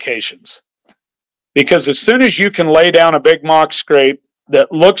of locations. Because as soon as you can lay down a big mock scrape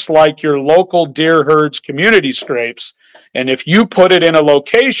that looks like your local deer herd's community scrapes, and if you put it in a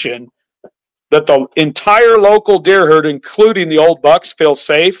location that the entire local deer herd, including the old bucks, feel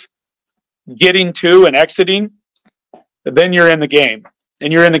safe getting to and exiting, then you're in the game.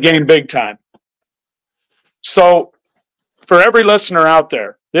 And you're in the game big time. So for every listener out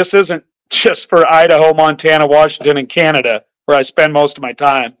there, this isn't just for Idaho, Montana, Washington, and Canada, where I spend most of my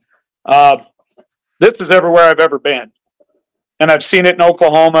time. This is everywhere I've ever been. And I've seen it in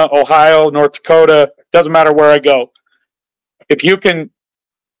Oklahoma, Ohio, North Dakota, doesn't matter where I go. If you can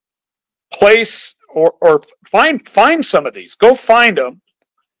place or find some of these, go find them,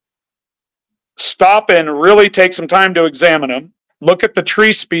 stop and really take some time to examine them, look at the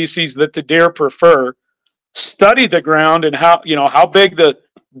tree species that the deer prefer, study the ground and how big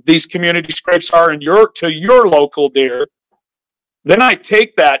these community scrapes are to your local deer. Then I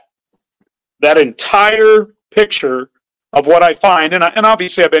take that entire picture of what I find, and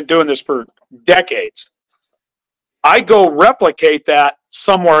obviously I've been doing this for decades. I go replicate that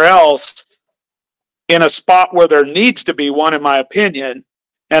somewhere else in a spot where there needs to be one, in my opinion,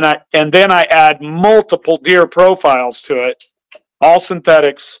 and then I add multiple deer profiles to it, all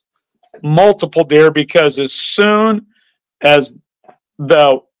synthetics, multiple deer, because as soon as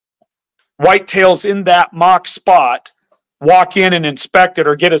the whitetails in that mock spot walk in and inspect it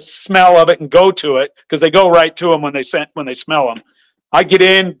or get a smell of it and go to it, because they go right to them when they smell them. I get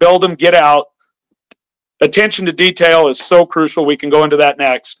in, build them, get out. Attention to detail is so crucial. We can go into that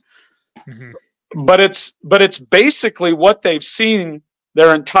next. Mm-hmm. But it's basically what they've seen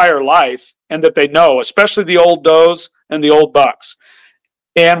their entire life and that they know, especially the old does and the old bucks.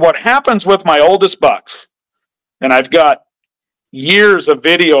 And what happens with my oldest bucks, and I've got years of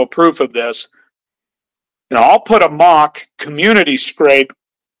video proof of this, I'll put a mock community scrape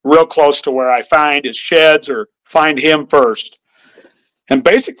real close to where I find his sheds or find him first. And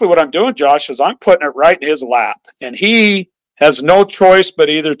basically what I'm doing, Josh, is I'm putting it right in his lap. And he has no choice but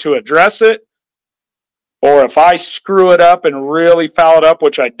either to address it, or if I screw it up and really foul it up,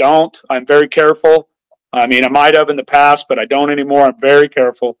 which I don't, I'm very careful. I mean, I might have in the past, but I don't anymore. I'm very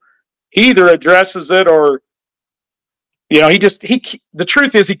careful. He either addresses it or, the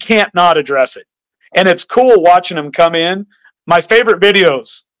truth is he can't not address it. And it's cool watching him come in. my favorite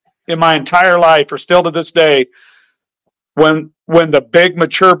videos in my entire life are still to this day when the big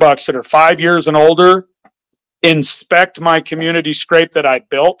mature bucks that are 5 years and older inspect my community scrape that I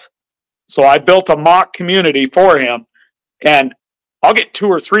built. So I built a mock community for him, and I'll get 2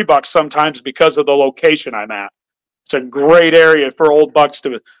 or 3 bucks sometimes because of the location I'm at. It's a great area for old bucks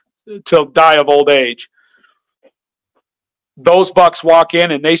to die of old age. Those bucks walk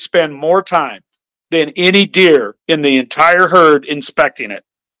in and they spend more time than any deer in the entire herd inspecting it.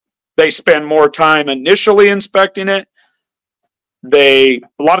 They spend more time initially inspecting it. A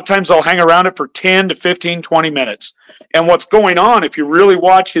lot of times they'll hang around it for 10 to 15, 20 minutes. And what's going on, if you really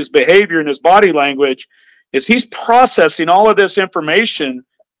watch his behavior and his body language, is he's processing all of this information.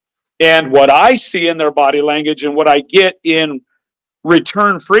 And what I see in their body language and what I get in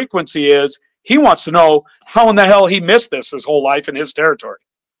return frequency is he wants to know how in the hell he missed this his whole life in his territory.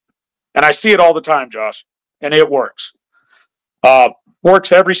 And I see it all the time, Josh, and it works.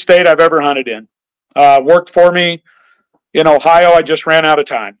 Works every state I've ever hunted in. Worked for me in Ohio. I just ran out of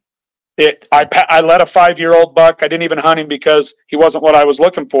time. I let a 5-year-old buck. I didn't even hunt him because he wasn't what I was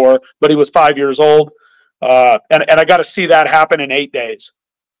looking for, but he was 5 years old. And I got to see that happen in 8 days.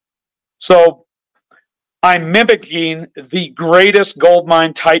 So I'm mimicking the greatest gold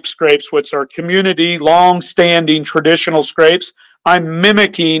mine type scrapes, which are community, long-standing, traditional scrapes. I'm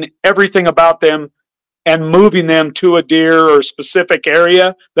mimicking everything about them and moving them to a deer or a specific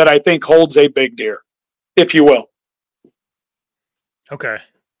area that I think holds a big deer, if you will. Okay.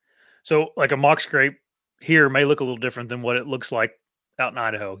 So like a mock scrape here may look a little different than what it looks like out in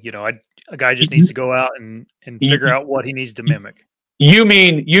Idaho. You know, a guy just needs to go out and figure out what he needs to mimic. You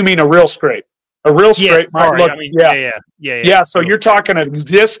mean a real scrape? A real scrape might look, yeah. So you're talking an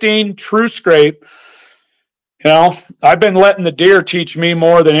existing true scrape. You know, I've been letting the deer teach me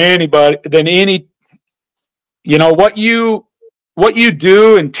more than any. You know what you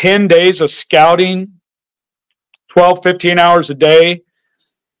do in 10 days of scouting, 12, 15 hours a day,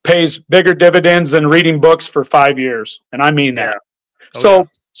 pays bigger dividends than reading books for 5 years, and I mean that. So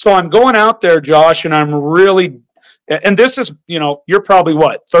I'm going out there, Josh, and I'm really, and this is, you know, you're probably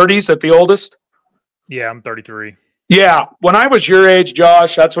what, 30s at the oldest? Yeah, I'm 33. Yeah. When I was your age,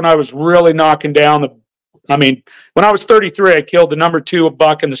 Josh, that's when I was really knocking down when I was 33, I killed the number 2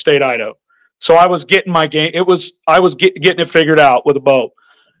 buck in the state of Idaho. So I was getting my game. I was getting it figured out with a bow.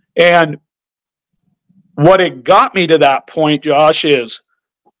 And what it got me to that point, Josh, is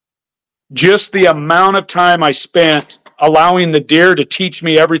just the amount of time I spent allowing the deer to teach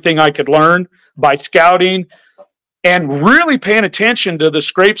me everything I could learn by scouting and really paying attention to the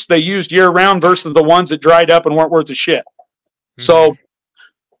scrapes they used year round versus the ones that dried up and weren't worth a shit. Mm-hmm. So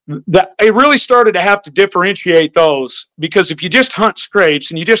I really started to have to differentiate those, because if you just hunt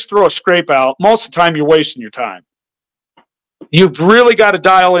scrapes and you just throw a scrape out, most of the time you're wasting your time. You've really got to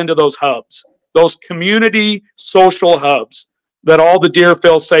dial into those hubs, those community social hubs that all the deer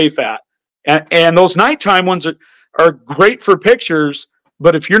feel safe at. And those nighttime ones are great for pictures,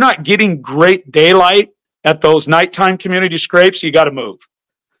 but if you're not getting great daylight at those nighttime community scrapes, you got to move.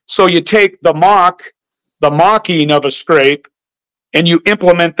 So you take the mocking of a scrape, and you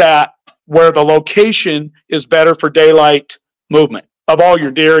implement that where the location is better for daylight movement of all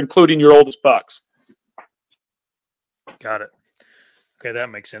your deer, including your oldest bucks. Got it. Okay, that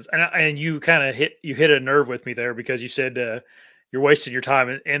makes sense. And you kind of hit a nerve with me there, because you said you're wasting your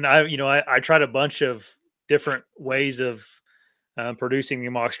time. And I tried a bunch of different ways of producing the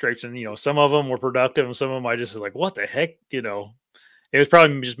mock scrapes, and some of them were productive, and some of them I just was like, what the heck, it was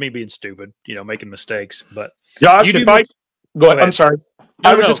probably just me being stupid, making mistakes. But Josh, go ahead. I'm sorry.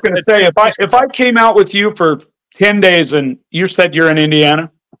 I was just going to say, if I came out with you for 10 days, and you said you're in Indiana.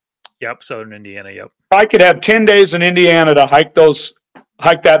 Yep. Southern Indiana. Yep. If I could have 10 days in Indiana to hike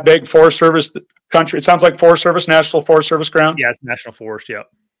that big Forest Service country. It sounds like Forest Service, National Forest Service ground. Yeah. It's National Forest. Yep.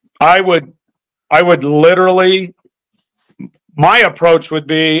 I would literally, my approach would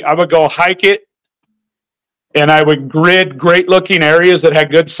be, I would go hike it, and I would grid great looking areas that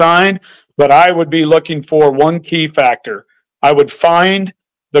had good sign, but I would be looking for one key factor. I would find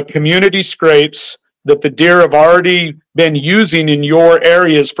the community scrapes that the deer have already been using in your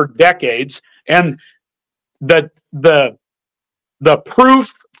areas for decades. And the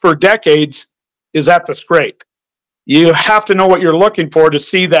proof for decades is at the scrape. You have to know what you're looking for to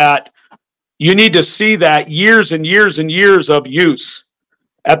see that. You need to see that years and years and years of use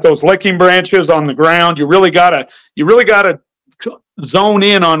at those licking branches on the ground. You really gotta zone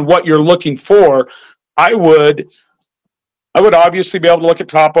in on what you're looking for. I would obviously be able to look at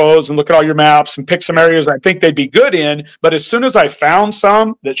topos and look at all your maps and pick some areas I think they'd be good in. But as soon as I found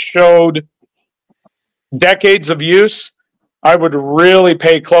some that showed decades of use, I would really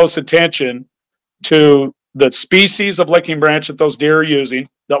pay close attention to the species of licking branch that those deer are using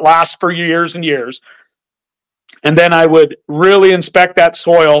that lasts for years and years. And then I would really inspect that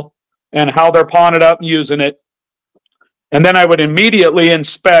soil and how they're pawing it up and using it. And then I would immediately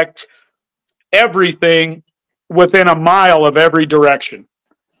inspect everything within a mile of every direction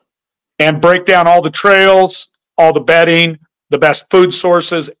and break down all the trails, all the bedding, the best food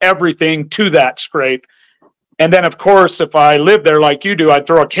sources, everything to that scrape. And then, of course, if I live there like you do, I'd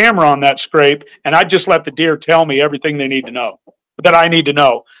throw a camera on that scrape and I'd just let the deer tell me everything they need to know, that I need to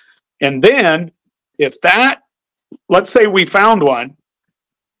know. And then if that, let's say we found one,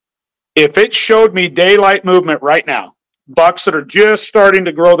 if it showed me daylight movement right now, bucks that are just starting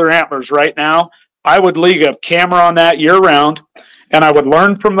to grow their antlers right now, I would leave a camera on that year round, and I would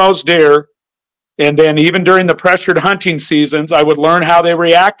learn from those deer. And then even during the pressured hunting seasons, I would learn how they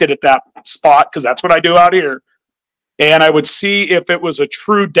reacted at that spot, because that's what I do out here. And I would see if it was a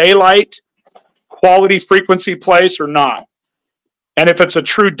true daylight quality frequency place or not. And if it's a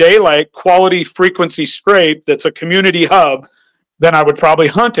true daylight quality frequency scrape that's a community hub, then I would probably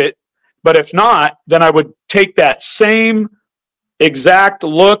hunt it. But if not, then I would take that same exact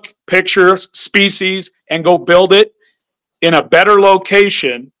look, picture, species, and go build it in a better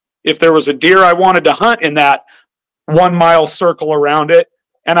location if there was a deer I wanted to hunt in that 1 mile circle around it.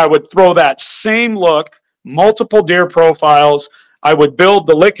 And I would throw that same look, multiple deer profiles. I would build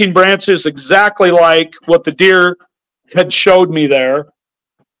the licking branches exactly like what the deer had showed me there.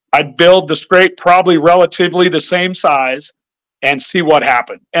 I'd build the scrape probably relatively the same size and see what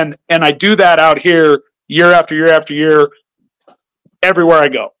happened. And I do that out here year after year after year, everywhere I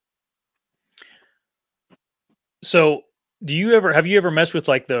go. So have you ever messed with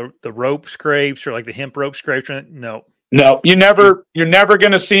like the rope scrapes or like the hemp rope scrapes? No, you're never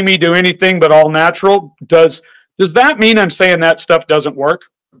going to see me do anything but all natural. Does that mean I'm saying that stuff doesn't work?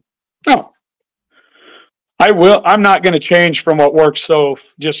 No, I'm not going to change from what works. So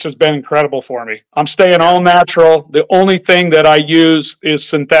just has been incredible for me. I'm staying all natural. The only thing that I use is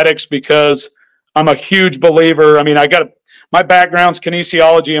synthetics because I'm a huge believer. I mean, my background's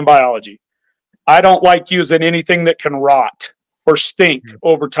kinesiology and biology. I don't like using anything that can rot or stink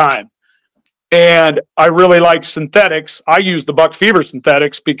over time. And I really like synthetics. I use the buck fever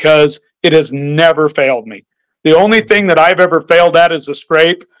synthetics because it has never failed me. The only thing that I've ever failed at is the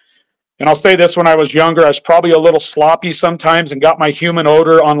scrape. And I'll say this, when I was younger, I was probably a little sloppy sometimes and got my human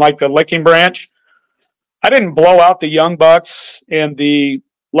odor on like the licking branch. I didn't blow out the young bucks and the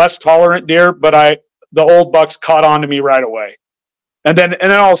less tolerant deer, but the old bucks caught on to me right away. And then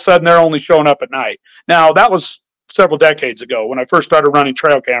all of a sudden they're only showing up at night. Now that was several decades ago when I first started running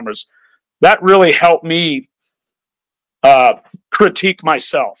trail cameras. That really helped me critique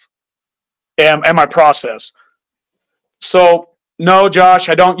myself and my process. So no, Josh,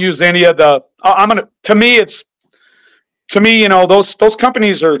 I don't use any of the. To me, those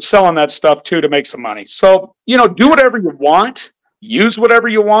companies are selling that stuff too to make some money. So do whatever you want, use whatever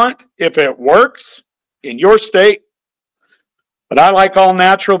you want if it works in your state. But I like all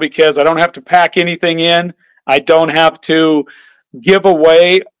natural because I don't have to pack anything in. I don't have to give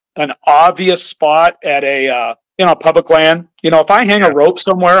away an obvious spot at a public land. If I hang a rope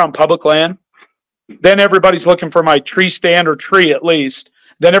somewhere on public land, then everybody's looking for my tree stand or tree at least.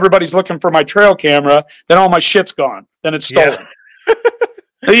 Then everybody's looking for my trail camera. Then all my shit's gone. Then it's stolen.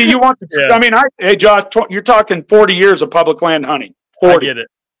 Yeah. You want to? Yeah. I mean, hey Josh, you're talking 40 years of public land hunting. 40. I get it.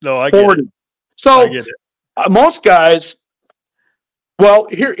 No, I 40. Get it. So I get it. Most guys. Well,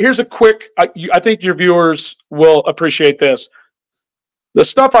 here's a quick. I think your viewers will appreciate this. The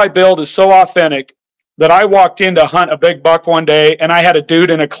stuff I build is so authentic that I walked in to hunt a big buck one day, and I had a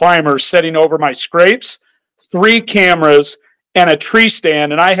dude in a climber sitting over my scrapes, 3 cameras, and a tree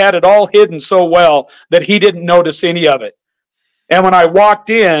stand, and I had it all hidden so well that he didn't notice any of it. And when I walked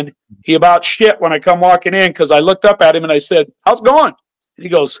in, he about shit when I come walking in because I looked up at him and I said, "How's it going?"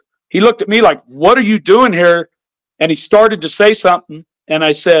 And he looked at me like, "What are you doing here?" And he started to say something, and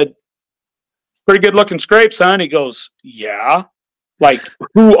I said, "Pretty good looking scrapes, huh?" And he goes, "Yeah." Like,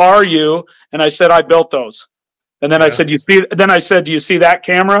 "Who are you?" And I said, "I built those." And then I said, "Do you see that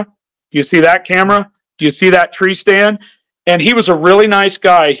camera? Do you see that camera? Do you see that tree stand?" And he was a really nice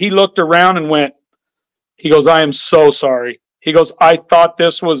guy. He looked around and he goes, "I am so sorry." He goes, "I thought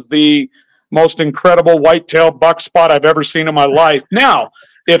this was the most incredible whitetail buck spot I've ever seen in my life." Now,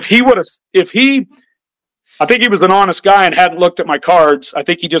 I think he was an honest guy and hadn't looked at my cards. I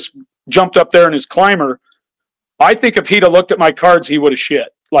think he just jumped up there in his climber. I think if he'd have looked at my cards, he would have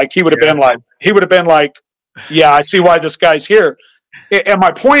shit. Like he would have been like, "Yeah, I see why this guy's here." And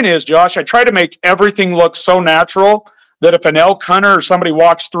my point is, Josh, I try to make everything look so natural that if an elk hunter or somebody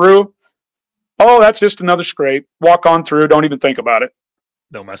walks through, oh, that's just another scrape. Walk on through. Don't even think about it.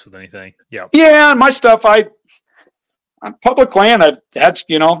 Don't mess with anything. Yeah. Yeah, my stuff, on public land, I've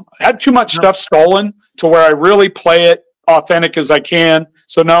had too much stuff stolen to where I really play it authentic as I can.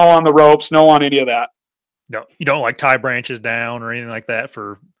 So no on the ropes, no on any of that. No, you don't like tie branches down or anything like that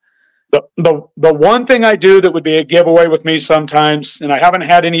for the one thing I do that would be a giveaway with me sometimes, and I haven't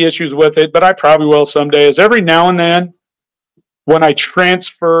had any issues with it, but I probably will someday, is every now and then when I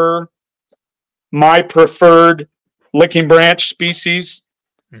transfer my preferred licking branch species,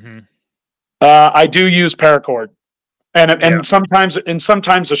 I do use paracord. And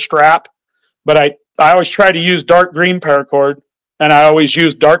sometimes a strap, but I always try to use dark green paracord, and I always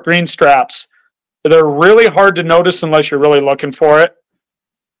use dark green straps. They're really hard to notice unless you're really looking for it.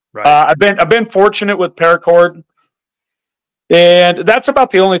 Right. I've been fortunate with paracord, and that's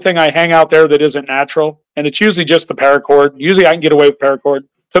about the only thing I hang out there that isn't natural. And it's usually just the paracord. Usually I can get away with paracord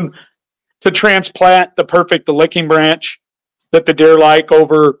to transplant the licking branch that the deer like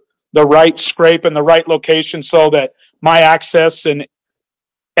over the right scrape in the right location, so that my access and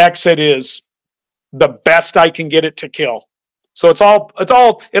exit is the best I can get it to kill. So it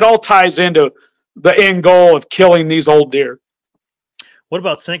all ties into the end goal of killing these old deer. What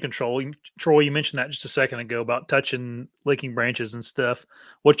about scent control? Troy, you mentioned that just a second ago about touching licking branches and stuff.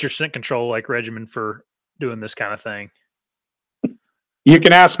 What's your scent control regimen for doing this kind of thing? You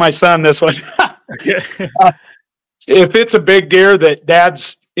can ask my son this one. Okay. If it's a big deer that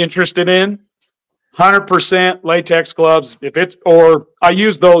Dad's interested in, 100% latex gloves. Or I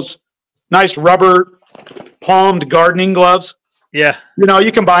use those nice rubber palmed gardening gloves. Yeah.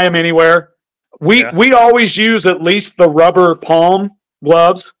 You can buy them anywhere. We always use at least the rubber palm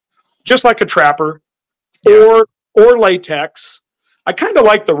gloves, just like a trapper, or latex. I kind of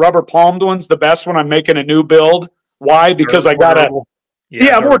like the rubber palmed ones the best when I'm making a new build. Why? Because I got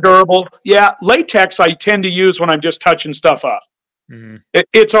more durable. Yeah, latex I tend to use when I'm just touching stuff up. Mm-hmm.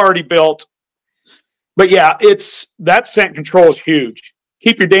 It's already built. But yeah, that scent control is huge.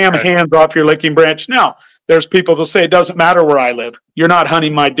 Keep your damn hands off your licking branch. Now, there's people that say it doesn't matter where I live. You're not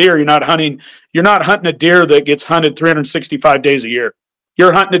hunting my deer. You're not hunting a deer that gets hunted 365 days a year.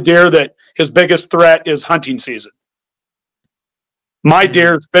 You're hunting a deer that his biggest threat is hunting season. My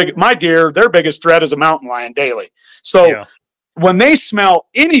deer, their biggest threat is a mountain lion daily. So when they smell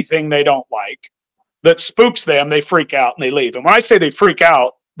anything they don't like that spooks them, they freak out and they leave. And when I say they freak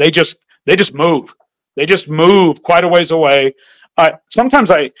out, they just move. They just move quite a ways away.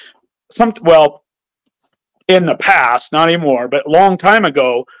 In the past, not anymore, but a long time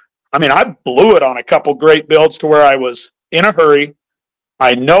ago, I blew it on a couple great builds to where I was in a hurry.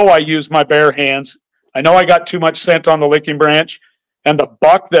 I know I used my bare hands. I know I got too much scent on the licking branch, and the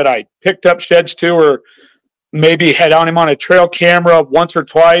buck that I picked up sheds to, or maybe had on him on a trail camera once or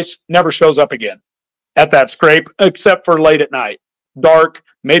twice, never shows up again at that scrape, except for late at night, dark,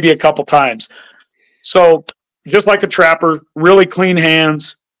 maybe a couple times. So just like a trapper, really clean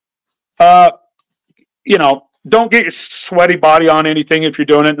hands. Don't get your sweaty body on anything if you're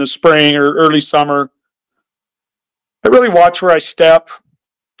doing it in the spring or early summer. I really watch where I step.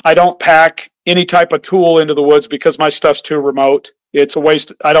 I don't pack any type of tool into the woods because my stuff's too remote. It's a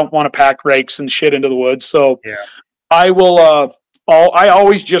waste. I don't want to pack rakes and shit into the woods. So I will, I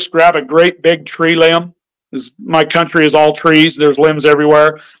always just grab a great big tree limb. My country is all trees. There's limbs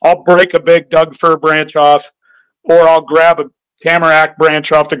everywhere. I'll break a big Doug fir branch off, or I'll grab a tamarack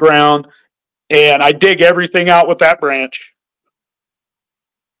branch off the ground, and I dig everything out with that branch.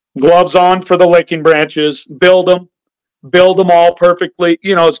 Gloves on for the licking branches. Build them all perfectly.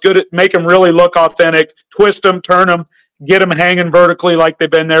 It's good at make them really look authentic. Twist them, turn them, get them hanging vertically like they've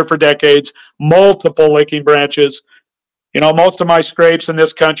been there for decades. Multiple licking branches. Most of my scrapes in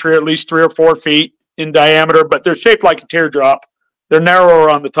this country are at least 3 or 4 feet in diameter, but they're shaped like a teardrop. They're narrower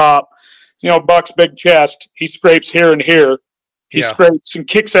on the top. Buck's big chest, he scrapes here and here. He scrapes and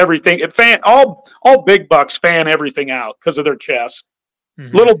kicks everything. All big bucks fan everything out because of their chest.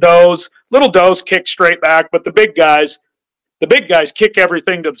 Mm-hmm. Little does kick straight back, but the big guys kick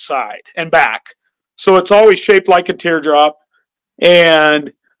everything to the side and back. So it's always shaped like a teardrop.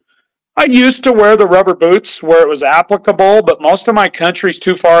 And I used to wear the rubber boots where it was applicable, but most of my country's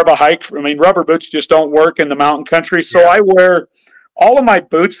too far of a hike. Rubber boots just don't work in the mountain country. So I wear all of my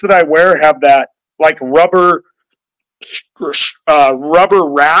boots that I wear have that like rubber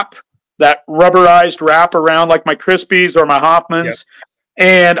wrap, that rubberized wrap around, like my Crispies or my Hoffmans.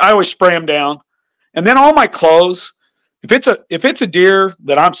 And I always spray them down. And then all my clothes, if it's a deer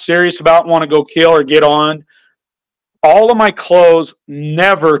that I'm serious about and want to go kill or get on, all of my clothes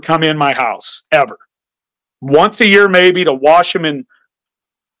never come in my house, ever. once a year maybe to wash them in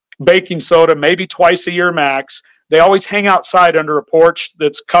baking soda, maybe twice a year max. They always hang outside under a porch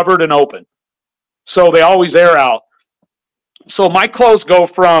that's covered and open. So they always air out. So my clothes go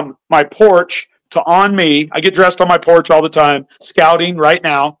from my porch to on me. I get dressed on my porch all the time, scouting right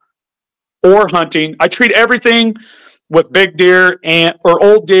now or hunting. I treat everything with big deer or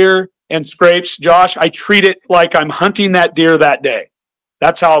old deer and scrapes, Josh. I treat it like I'm hunting that deer that day.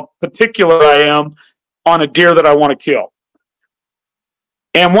 That's how particular I am on a deer that I want to kill.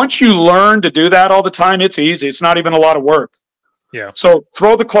 And once you learn to do that all the time, it's easy. It's not even a lot of work. Yeah. So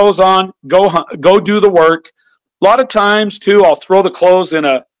throw the clothes on, go do the work. A lot of times too, I'll throw the clothes in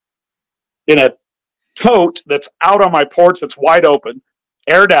a tote that's out on my porch that's wide open,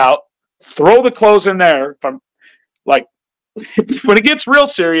 aired out. Throw the clothes in there. If I'm like, when it gets real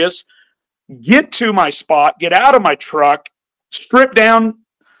serious, get to my spot, get out of my truck, strip down,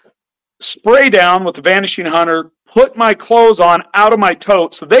 spray down with the Vanishing Hunter, put my clothes on out of my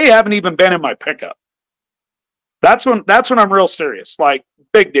tote, so they haven't even been in my pickup. That's when I'm real serious, like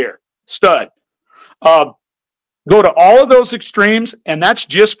big deer, stud. Go to all of those extremes, and that's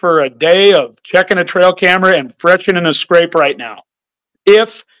just for a day of checking a trail camera and freshening a scrape right now.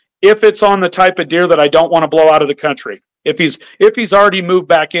 If it's on the type of deer that I don't want to blow out of the country, if he's already moved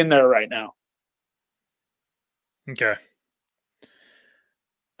back in there right now. Okay.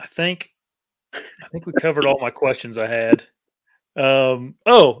 I think we covered all my questions I had.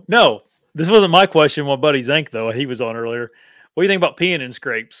 Oh no, this wasn't my question. My buddy Zank, though, he was on earlier. What do you think about peeing in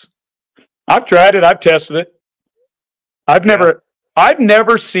scrapes? I've tried it. I've tested it. I've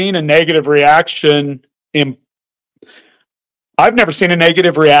never seen a negative reaction I've never seen a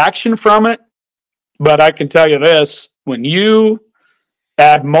negative reaction from it, but I can tell you this: when you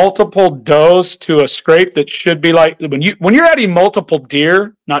add multiple does to a scrape that should be like when you're adding multiple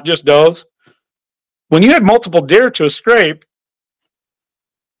deer, not just does. When you add multiple deer to a scrape,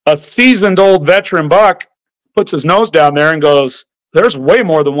 a seasoned old veteran buck puts his nose down there and goes, "There's way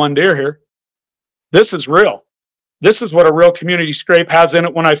more than one deer here. This is real. This is what a real community scrape has in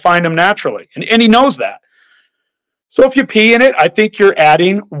it when I find them naturally." And he knows that. So if you pee in it, I think you're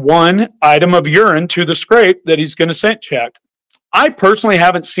adding one item of urine to the scrape that he's going to scent check. I personally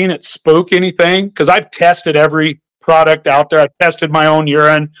haven't seen it spook anything because I've tested every product out there. I've tested my own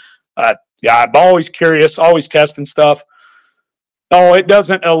urine. I'm always curious, always testing stuff. Oh, it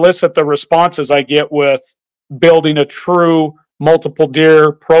doesn't elicit the responses I get with building a true multiple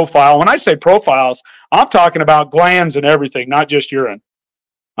deer profile. When I say profiles, I'm talking about glands and everything, not just urine.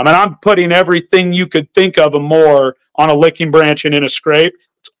 I mean, I'm putting everything you could think of and more on a licking branch and in a scrape.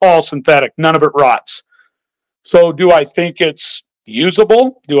 It's all synthetic. None of it rots. So do I think it's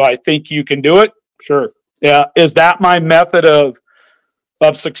usable? Do I think you can do it? Sure. Yeah. Is that my method of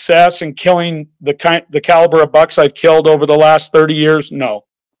success in killing the caliber of bucks I've killed over the last 30 years? No.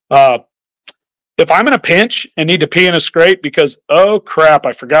 If I'm in a pinch and need to pee in a scrape because, oh crap,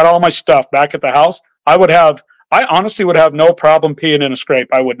 I forgot all my stuff back at the house, I honestly would have no problem peeing in a scrape.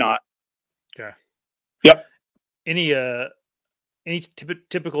 I would not. Okay. Yep.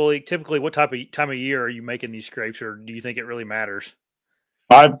 Typically what time of year are you making these scrapes, or do you think it really matters?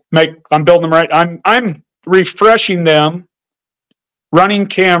 I'm building them right. I'm refreshing them, running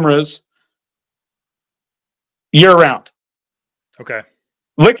cameras year round. Okay.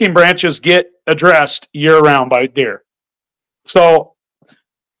 Licking branches get addressed year round by deer. So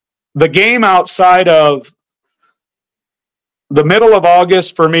the game outside of the middle of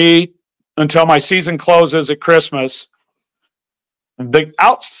August for me until my season closes at Christmas, the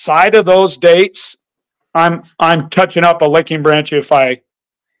outside of those dates, I'm touching up a licking branch if I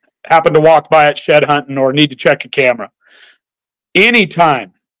happen to walk by it shed hunting or need to check a camera.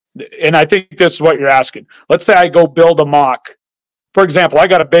 Anytime, and I think this is what you're asking. Let's say I go build a mock. For example, I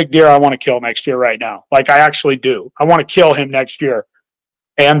got a big deer I want to kill next year right now. Like I actually do. I want to kill him next year.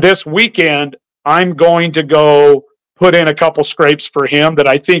 And this weekend, I'm going to go put in a couple scrapes for him that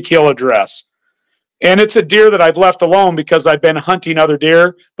I think he'll address. And it's a deer that I've left alone because I've been hunting other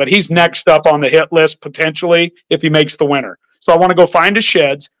deer, but he's next up on the hit list potentially if he makes the winter. So I want to go find his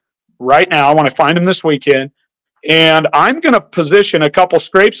sheds right now. I want to find him this weekend. And I'm going to position a couple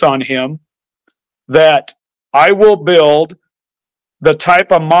scrapes on him that I will build the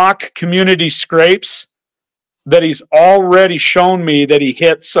type of mock community scrapes that he's already shown me that he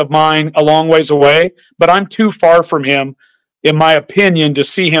hits of mine a long ways away, but I'm too far from him, in my opinion, to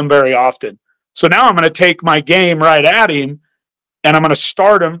see him very often. So now I'm going to take my game right at him, and I'm going to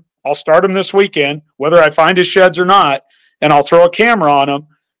start him. I'll start him this weekend, whether I find his sheds or not, and I'll throw a camera on him,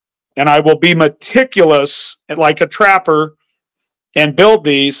 and I will be meticulous like a trapper and build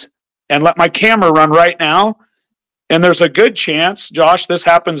these. and let my camera run right now. And there's a good chance, Josh, this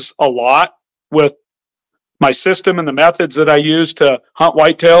happens a lot with my system and the methods that I use to hunt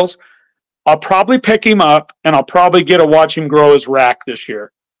whitetails. I'll probably pick him up and I'll probably get to watch him grow his rack this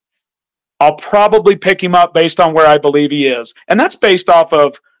year. I'll probably pick him up based on where I believe he is. And that's based off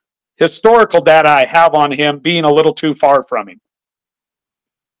of historical data I have on him being a little too far from him.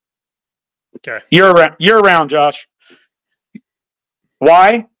 Okay. Year round, Josh.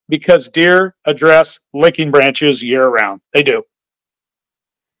 Why? Because deer address licking branches year round. They do.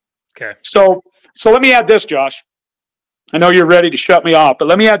 Okay. So let me add this, Josh. I know you're ready to shut me off, but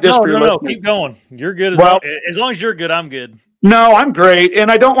let me add this for your listeners. No, keep going. You're good. As long as you're good, I'm good. No, I'm great.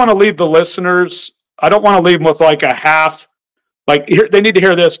 And I don't want to leave the listeners, I don't want to leave them with like a half, like they need to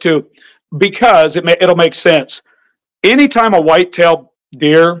hear this too, because it'll make sense. Anytime a whitetail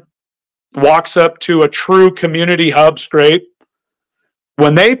deer walks up to a true community hub scrape,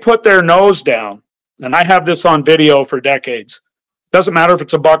 when they put their nose down, and I have this on video for decades, doesn't matter if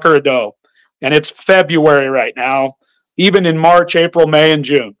it's a buck or a doe, and it's February right now, even in March, April, May, and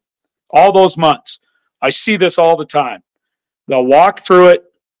June, all those months, I see this all the time. They'll walk through it,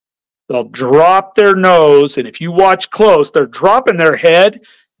 they'll drop their nose, and if you watch close, they're dropping their head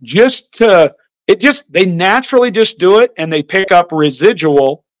they naturally just do it, and they pick up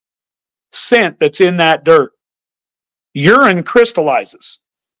residual scent that's in that dirt. Urine crystallizes,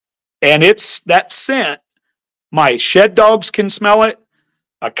 and it's that scent. My shed dogs can smell it,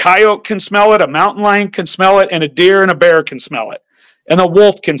 a coyote can smell it, a mountain lion can smell it, and a deer and a bear can smell it, and a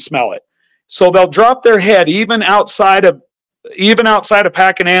wolf can smell it. So they'll drop their head even outside of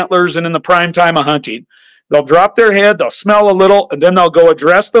packing antlers and in the prime time of hunting. They'll drop their head, they'll smell a little, and then they'll go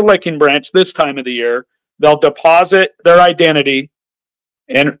address the licking branch this time of the year. They'll deposit their identity,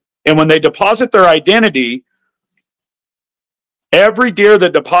 and when they deposit their identity, every deer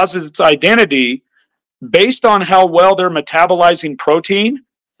that deposits its identity, based on how well they're metabolizing protein,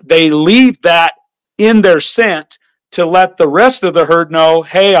 they leave that in their scent to let the rest of the herd know,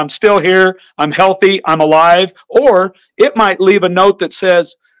 hey, I'm still here, I'm healthy, I'm alive. Or it might leave a note that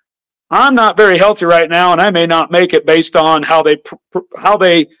says, I'm not very healthy right now, and I may not make it based on how they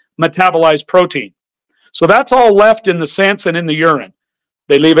metabolize protein. So that's all left in the scents and in the urine.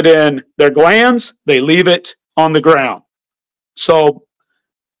 They leave it in their glands, they leave it on the ground. So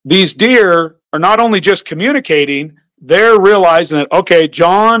these deer are not only just communicating, they're realizing that, okay,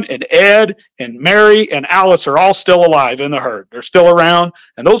 John and Ed and Mary and Alice are all still alive in the herd. They're still around.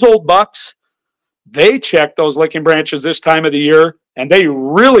 And those old bucks, they check those licking branches this time of the year, and they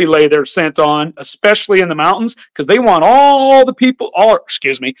really lay their scent on, especially in the mountains, because they want all the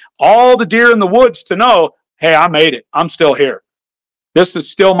deer in the woods to know, hey, I made it. I'm still here. This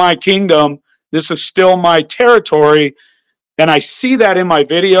is still my kingdom. This is still my territory. And I see that in my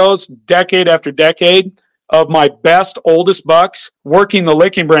videos decade after decade of my best, oldest bucks working the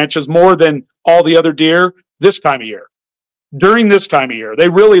licking branches more than all the other deer this time of year. During this time of year, they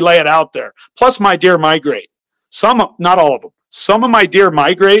really lay it out there. Plus, my deer migrate. Some, not all of them. Some of my deer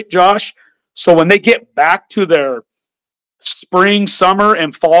migrate, Josh. So when they get back to their spring, summer,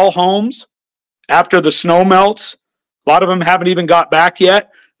 and fall homes after the snow melts, a lot of them haven't even got back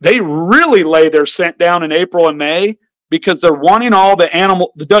yet. They really lay their scent down in April and May because they're wanting all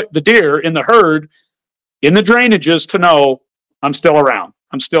the deer in the herd, in the drainages, to know I'm still around.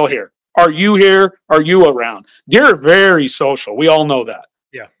 I'm still here. Are you here? Are you around? Deer are very social. We all know that.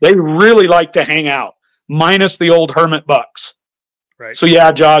 Yeah. They really like to hang out, minus the old hermit bucks. Right. So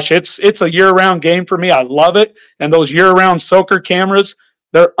yeah, Josh, it's a year-round game for me. I love it. And those year-round soaker cameras,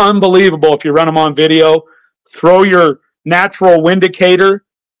 they're unbelievable if you run them on video. Throw your natural windicator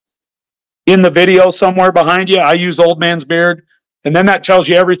in the video somewhere behind you. I use Old Man's Beard. And then that tells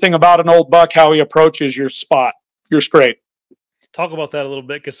you everything about an old buck, how he approaches your spot, your scrape. Talk about that a little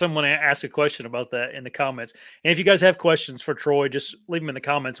bit, because someone asked a question about that in the comments. And if you guys have questions for Troy, just leave them in the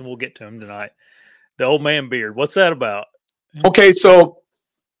comments and we'll get to them tonight. The Old Man Beard, what's that about? Okay, so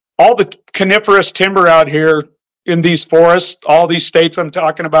all the coniferous timber out here in these forests, all these states I'm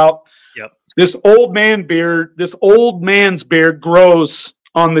talking about, yep. This old man's beard grows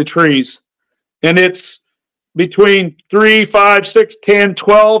on the trees. And it's between 3, 5, 6, 10,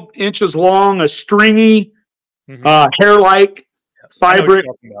 12 inches long, a stringy, hair-like, vibrant.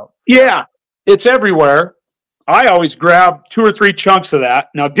 Yeah, it's everywhere. I always grab 2 or 3 chunks of that.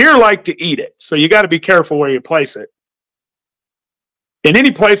 Now, deer like to eat it, so you got to be careful where you place it. In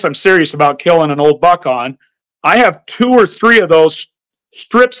any place I'm serious about killing an old buck on, I have 2 or 3 of those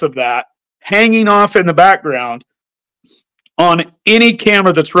strips of that hanging off in the background on any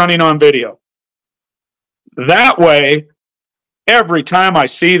camera that's running on video. That way, every time I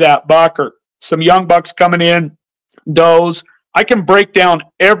see that buck or some young bucks coming in, does, I can break down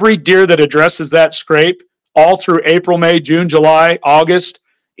every deer that addresses that scrape all through April, May, June, July, August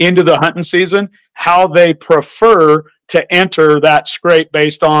into the hunting season, how they prefer to enter that scrape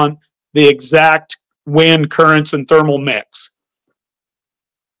based on the exact wind, currents, and thermal mix.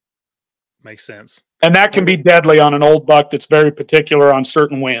 Makes sense. And that can be deadly on an old buck that's very particular on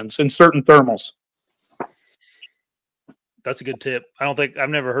certain winds and certain thermals. That's a good tip. I've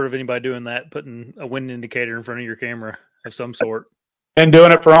never heard of anybody doing that, putting a wind indicator in front of your camera of some sort. Been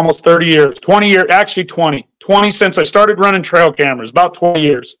doing it for almost 30 years, 20 years, actually 20 since I started running trail cameras, about 20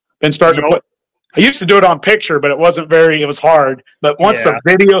 years. Been starting to put, I used to do it on picture, but it was hard. But once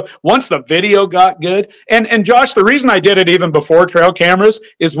the video got good, and Josh, the reason I did it even before trail cameras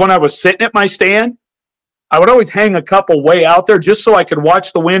is when I was sitting at my stand, I would always hang a couple way out there just so I could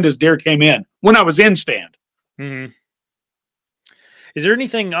watch the wind as deer came in when I was in stand. Mm-hmm. Is there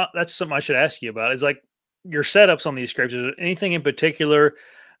anything, that's something I should ask you about, is like your setups on these scrapes? Is there anything in particular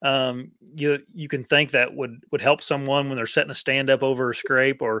you can think that would help someone when they're setting a stand up over a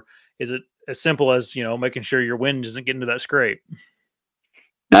scrape, or is it as simple as, making sure your wind doesn't get into that scrape?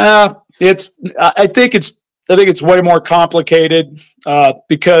 I think it's way more complicated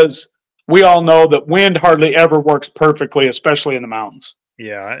because we all know that wind hardly ever works perfectly, especially in the mountains.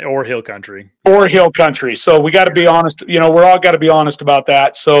 Yeah, or hill country. So we got to be honest. We're all got to be honest about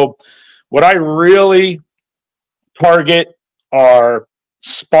that. So what I really target are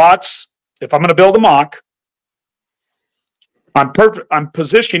spots. If I'm going to build a mock, I'm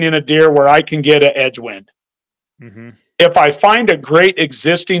positioning a deer where I can get an edge wind. Mm-hmm. If I find a great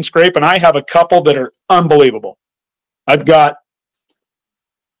existing scrape, and I have a couple that are unbelievable.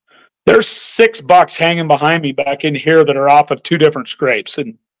 There's 6 bucks hanging behind me back in here that are off of 2 different scrapes,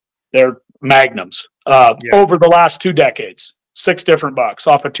 and they're magnums over the last 2 decades. 6 different bucks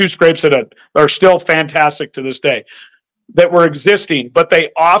off of 2 scrapes that are still fantastic to this day that were existing, but they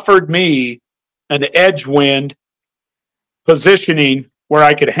offered me an edge wind positioning where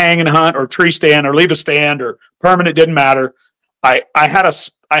I could hang and hunt or tree stand or leave a stand or permanent, didn't matter. I had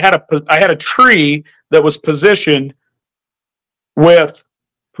a tree that was positioned with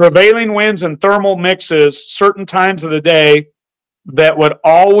prevailing winds and thermal mixes certain times of the day that would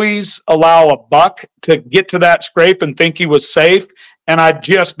always allow a buck to get to that scrape and think he was safe, and I'd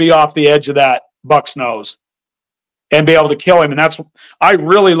just be off the edge of that buck's nose and be able to kill him. And I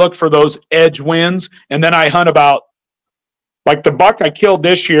really look for those edge winds, and then I hunt about, like the buck I killed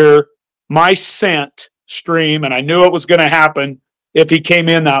this year, my scent stream, and I knew it was going to happen if he came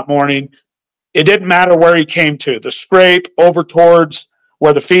in that morning. It didn't matter where he came to, the scrape, over towards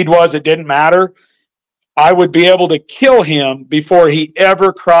where the feed was, it didn't matter. I would be able to kill him before he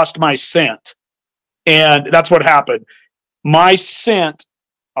ever crossed my scent. And that's what happened. My scent,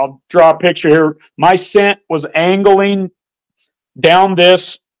 I'll draw a picture here. My scent was angling down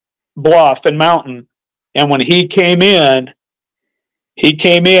this bluff and mountain. And when he came in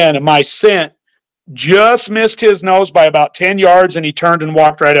and my scent just missed his nose by about 10 yards, and he turned and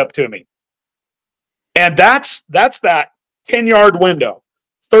walked right up to me. And that's that 10-yard window,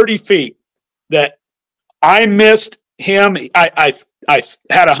 30 feet that I missed him. I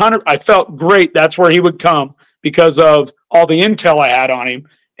had 100. I felt great. That's where he would come because of all the intel I had on him,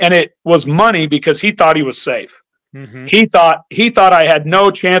 and it was money because he thought he was safe. Mm-hmm. He thought I had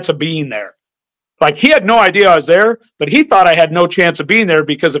no chance of being there. Like, he had no idea I was there, but he thought I had no chance of being there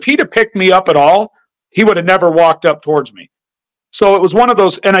because if he'd have picked me up at all, he would have never walked up towards me. So it was one of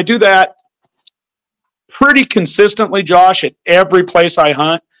those, and I do that pretty consistently, Josh, at every place I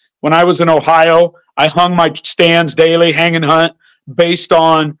hunt. When I was in Ohio, I hung my stands daily, hang and hunt, based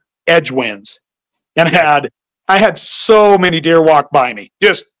on edge winds. And I had so many deer walk by me.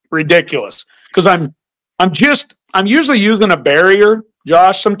 Just ridiculous. Because I'm usually using a barrier,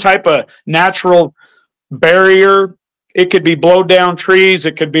 Josh, some type of natural barrier. It could be blow down trees,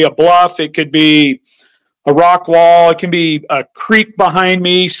 it could be a bluff, it could be a rock wall, it can be a creek behind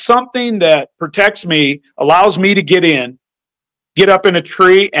me, something that protects me, allows me to get up in a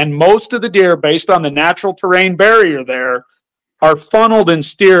tree, and most of the deer, based on the natural terrain barrier there, are funneled and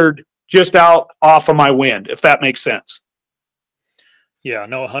steered just out off of my wind, if that makes sense. Yeah,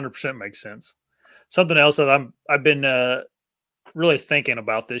 no, 100% makes sense. Something else that I've been really thinking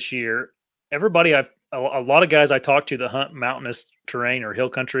about this year. Everybody, a lot of guys I talk to that hunt mountainous terrain or hill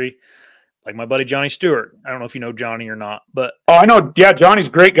country, like my buddy Johnny Stewart. I don't know if you know Johnny or not, but I know. Yeah, Johnny's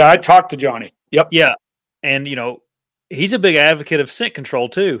a great guy. I talked to Johnny. Yep. Yeah, and he's a big advocate of scent control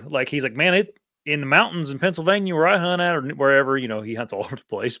too. Like, he's like, man, in the mountains in Pennsylvania where I hunt at, or wherever, he hunts all over the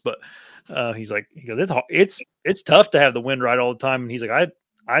place, but he goes, it's tough to have the wind right all the time. And he's like,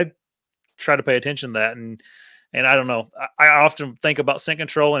 I try to pay attention to that. And I don't know, I often think about scent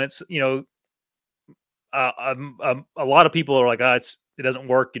control, and it's, a lot of people are like, it doesn't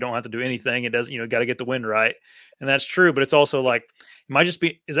work. You don't have to do anything. It doesn't, got to get the wind right. And that's true. But it's also like, is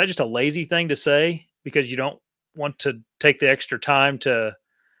that just a lazy thing to say because you don't want to take the extra time to,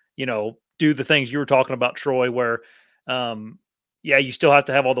 do the things you were talking about, Troy, where, you still have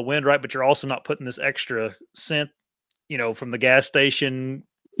to have all the wind right, but you're also not putting this extra scent, from the gas station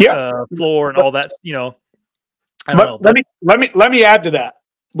floor and all that, I don't know. Let me add to that,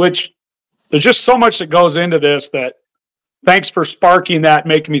 which there's just so much that goes into this that thanks for sparking that,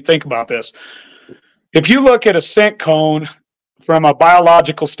 making me think about this. If you look at a scent cone from a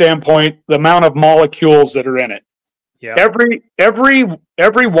biological standpoint, the amount of molecules that are in it,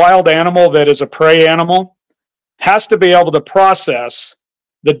 every wild animal that is a prey animal has to be able to process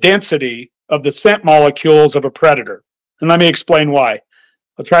the density of the scent molecules of a predator. And let me explain why.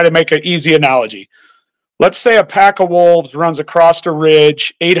 I'll try to make an easy analogy. Let's say a pack of wolves runs across a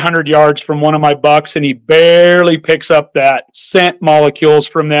ridge 800 yards from one of my bucks, and he barely picks up that scent molecules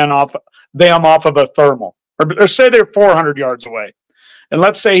from them off of a thermal. Or say they're 400 yards away. And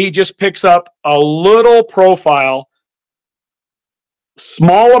let's say he just picks up a little profile,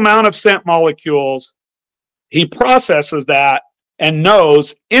 small amount of scent molecules. He processes that and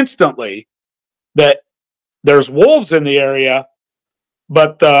knows instantly that there's wolves in the area,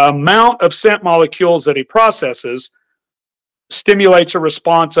 but the amount of scent molecules that he processes stimulates a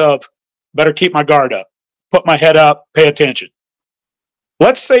response of, better keep my guard up, put my head up, pay attention.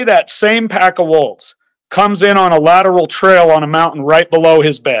 Let's say that same pack of wolves comes in on a lateral trail on a mountain right below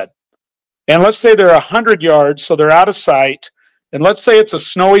his bed. And let's say they're 100 yards, so they're out of sight. And let's say it's a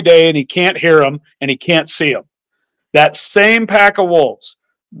snowy day and he can't hear them and he can't see them. That same pack of wolves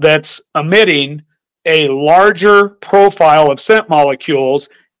that's emitting a larger profile of scent molecules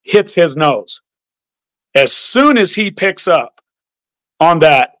hits his nose. As soon as he picks up on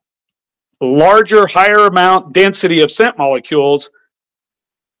that larger, higher amount density of scent molecules,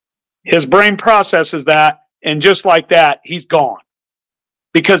 his brain processes that, and just like that, he's gone.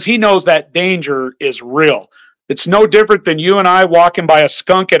 Because he knows that danger is real. It's no different than you and I walking by a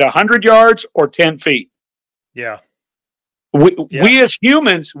skunk at 100 yards or 10 feet. Yeah. We as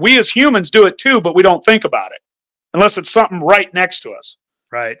humans do it too, but we don't think about it unless it's something right next to us.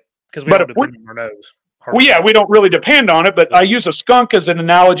 Right. Because we don't depend on our nose. We don't really depend on it, but I use a skunk as an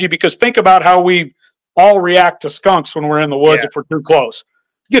analogy because think about how we all react to skunks when we're in the woods if we're too close.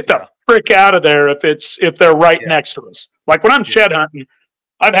 Get the frick out of there if they're right next to us. Like when I'm shed hunting,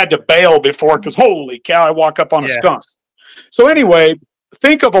 I've had to bail before because holy cow, I walk up on a skunk. So anyway,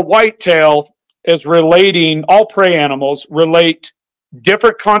 think of a whitetail as relating, all prey animals relate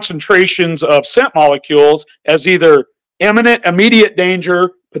different concentrations of scent molecules as either imminent, immediate danger,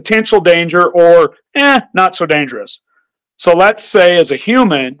 potential danger, or not so dangerous. So let's say as a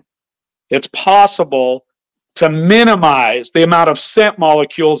human, it's possible to minimize the amount of scent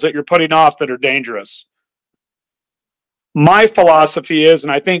molecules that you're putting off that are dangerous. My philosophy is,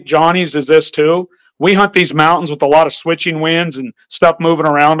 and I think Johnny's is this too, we hunt these mountains with a lot of switching winds and stuff moving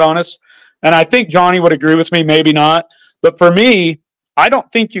around on us. And I think Johnny would agree with me, maybe not. But for me, I don't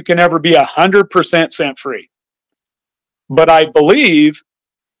think you can ever be 100% scent free. But I believe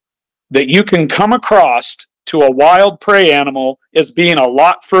that you can come across to a wild prey animal as being a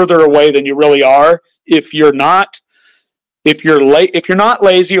lot further away than you really are if you're not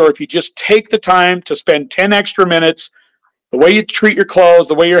lazy, or if you just take the time to spend 10 extra minutes, the way you treat your clothes,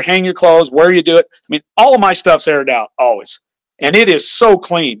 the way you hang your clothes, where you do it. I mean, all of my stuff's aired out always. And it is so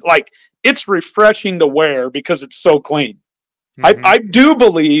clean. Like, it's refreshing to wear because it's so clean. Mm-hmm. I do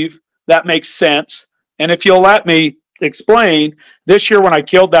believe that makes sense. And if you'll let me explain, this year when I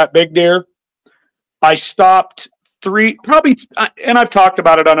killed that big deer, I stopped and I've talked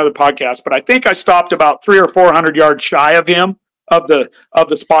about it on other podcasts, but I think I stopped about 300 or 400 yards shy of him, of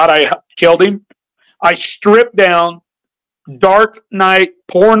the spot I killed him. I stripped down, dark night,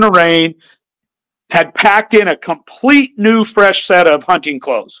 pouring the rain, had packed in a complete new fresh set of hunting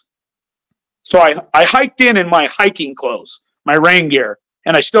clothes. So I hiked in my hiking clothes, my rain gear,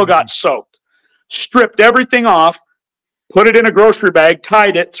 and I still got soaked. Stripped everything off, put it in a grocery bag,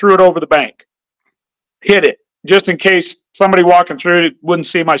 tied it, threw it over the bank. Hid it, just in case somebody walking through it wouldn't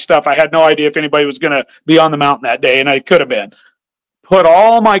see my stuff. I had no idea if anybody was going to be on the mountain that day, and I could have been. Put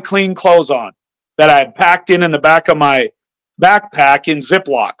all my clean clothes on that I had packed in the back of my backpack in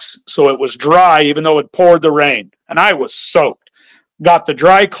Ziplocs, so it was dry even though it poured the rain, and I was soaked. Got the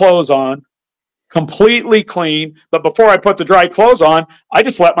dry clothes on, completely clean. But before I put the dry clothes on, I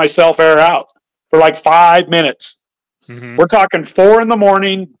just let myself air out for like 5 minutes. Mm-hmm. We're talking 4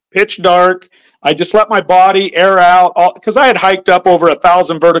 a.m, pitch dark. I just let my body air out because I had hiked up over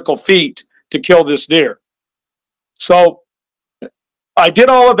 1,000 vertical feet to kill this deer. So I did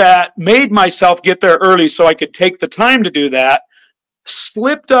all of that, made myself get there early so I could take the time to do that,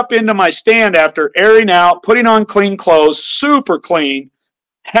 slipped up into my stand after airing out, putting on clean clothes, super clean,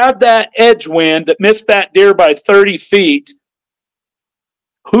 had that edge wind that missed that deer by 30 feet.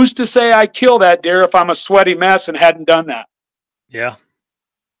 Who's to say I kill that deer if I'm a sweaty mess and hadn't done that? Yeah.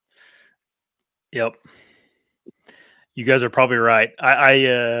 Yep. You guys are probably right.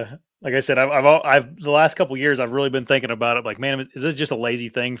 I like I said, I've the last couple of years, I've really been thinking about it. Like, man, is this just a lazy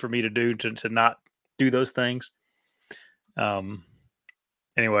thing for me to do to not do those things? Anyway,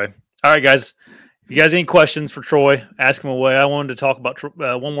 all right, guys. If you guys have any questions for Troy, ask him away. I wanted to talk about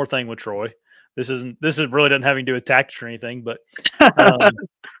one more thing with Troy. This really doesn't have anything to do with tactics or anything, but I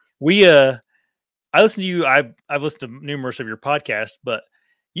listen to you. I've listened to numerous of your podcasts, but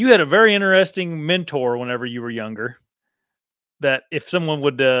you had a very interesting mentor whenever you were younger. That if someone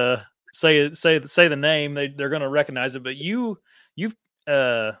would say the name, they're going to recognize it. But you've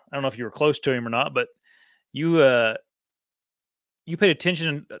I don't know if you were close to him or not, but you paid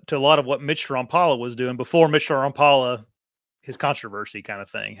attention to a lot of what Mitch Rampala was doing before Mitch Rampala, his controversy kind of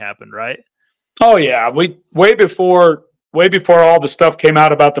thing happened, right? Oh yeah, way before all the stuff came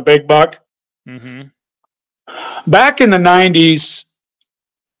out about the big buck. Mm-hmm. Back in the 90s,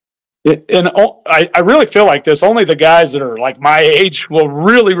 I really feel like this. Only the guys that are like my age will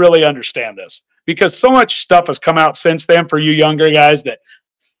really, really understand this, because so much stuff has come out since then for you younger guys that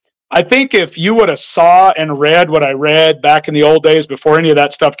I think if you would have saw and read what I read back in the old days before any of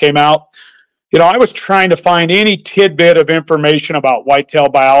that stuff came out, I was trying to find any tidbit of information about whitetail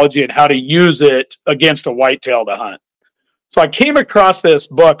biology and how to use it against a whitetail to hunt. So I came across this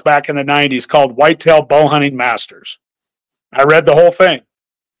book back in the 90s called Whitetail Bow Hunting Masters. I read the whole thing.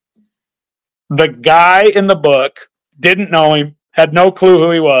 The guy in the book, didn't know him, had no clue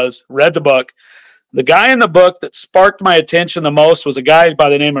who he was, read the book. The guy in the book that sparked my attention the most was a guy by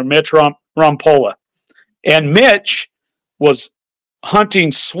the name of Mitch Rampolla. And Mitch was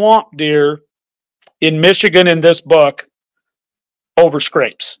hunting swamp deer in Michigan in this book over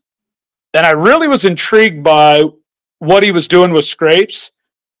scrapes. And I really was intrigued by what he was doing with scrapes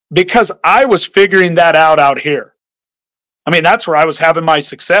because I was figuring that out here. I mean, that's where I was having my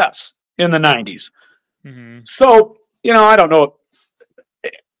success in the 90s. Mm-hmm. So, I don't know.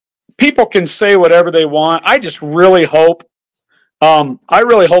 People can say whatever they want. I just really hope,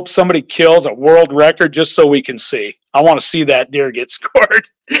 somebody kills a world record just so we can see. I want to see that deer get scored.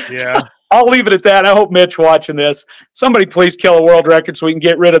 Yeah. I'll leave it at that. I hope Mitch watching this. Somebody please kill a world record so we can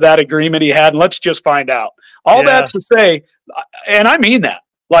get rid of that agreement he had, and let's just find out. All that's to say, and I mean that.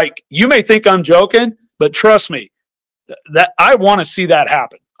 Like, you may think I'm joking, but trust me, that I want to see that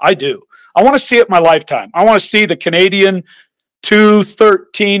happen. I do. I want to see it in my lifetime. I want to see the Canadian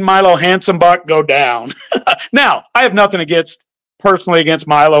 213 Milo Handsome buck go down. Now, I have nothing personally against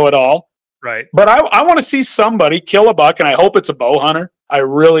Milo at all. Right. But I want to see somebody kill a buck, and I hope it's a bow hunter. I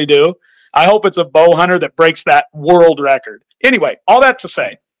really do. I hope it's a bow hunter that breaks that world record. Anyway, all that to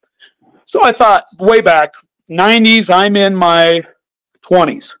say. So I thought way back, 90s, I'm in my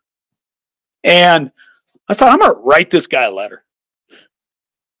 20s. And I thought, I'm going to write this guy a letter.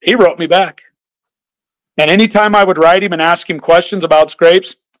 He wrote me back. And anytime I would write him and ask him questions about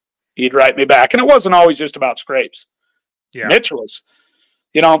scrapes, he'd write me back. And it wasn't always just about scrapes. Yeah. Mitch was,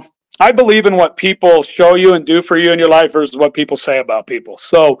 I believe in what people show you and do for you in your life versus what people say about people.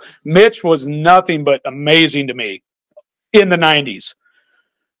 So Mitch was nothing but amazing to me in the 90s.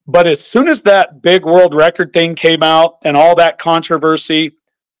 But as soon as that big world record thing came out and all that controversy,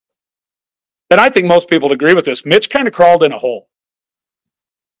 and I think most people would agree with this, Mitch kind of crawled in a hole.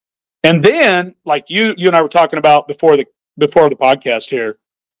 And then, like you and I were talking about before the podcast here,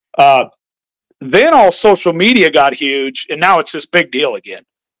 then all social media got huge, and now it's this big deal again.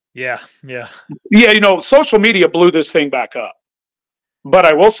 Yeah. Social media blew this thing back up. But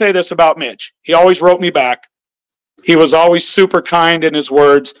I will say this about Mitch. He always wrote me back. He was always super kind in his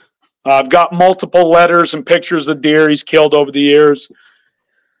words. I've got multiple letters and pictures of deer he's killed over the years.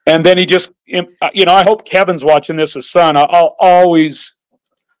 And then he just, I hope Kevin's watching this, his son. I'll always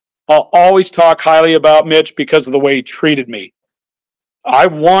talk highly about Mitch because of the way he treated me. I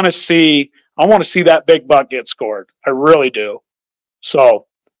want to see that big buck get scored. I really do. So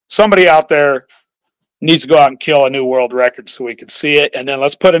somebody out there needs to go out and kill a new world record so we can see it. And then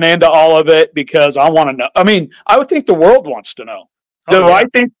let's put an end to all of it because I want to know. I mean, I would think the world wants to know.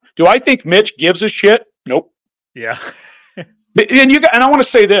 Do Do I think Mitch gives a shit? Nope. Yeah. And I want to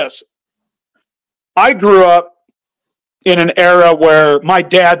say this. I grew up in an era where my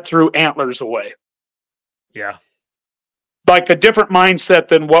dad threw antlers away. Yeah. Like a different mindset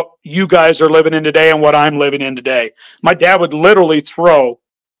than what you guys are living in today and what I'm living in today. My dad would literally throw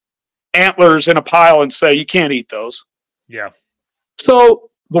antlers in a pile and say, you can't eat those. Yeah. So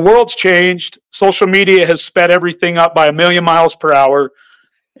the world's changed. Social media has sped everything up by 1,000,000 miles per hour.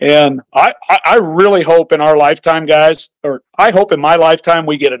 And I really hope in our lifetime, guys, or I hope in my lifetime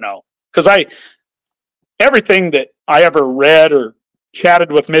we get a no. Because everything that I ever read or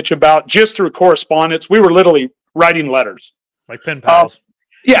chatted with Mitch about just through correspondence, we were literally writing letters. Like pen pals.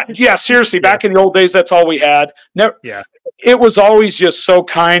 Yeah, seriously. Back in the old days, that's all we had. Never, yeah. It was always just so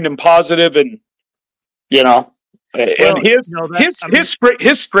kind and positive, and and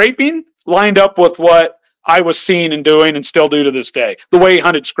his scraping lined up with what I was seeing and doing and still do to this day. The way he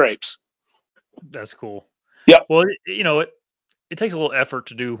hunted scrapes. That's cool. Yeah. Well, it takes a little effort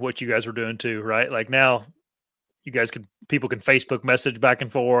to do what you guys were doing too, right? Like now people can Facebook message back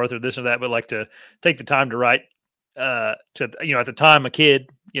and forth or this or that, but like to take the time to write at the time a kid,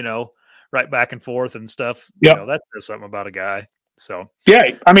 write back and forth and stuff. Yeah. That says something about a guy. So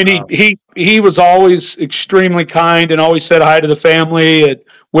yeah, I mean, he was always extremely kind and always said hi to the family and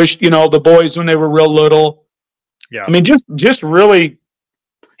wished, the boys when they were real little. Yeah. I mean, just really,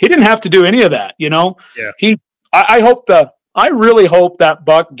 he didn't have to do any of that, Yeah. I really hope that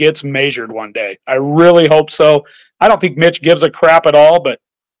buck gets measured one day. I really hope so. I don't think Mitch gives a crap at all, but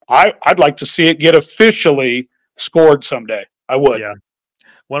I'd like to see it get officially scored someday. I would. Yeah.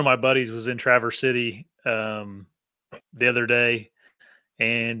 One of my buddies was in Traverse City the other day,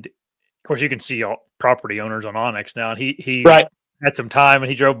 and of course you can see all property owners on Onyx now. And he had some time, and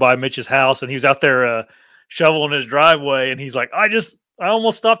he drove by Mitch's house, and he was out there shoveling his driveway, and he's like, I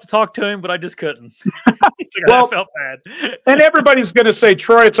almost stopped to talk to him, but I just couldn't. He's like, I felt bad. And everybody's going to say,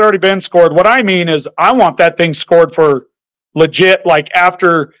 Troy, it's already been scored. What I mean is I want that thing scored for legit, like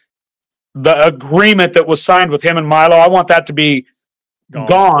after the agreement that was signed with him and Milo. I want that to be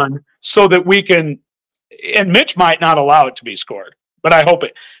gone so that we can, and Mitch might not allow it to be scored, but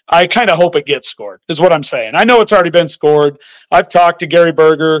I kind of hope it gets scored is what I'm saying. I know it's already been scored. I've talked to Gary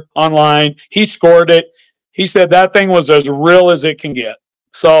Berger online. He scored it. He said that thing was as real as it can get.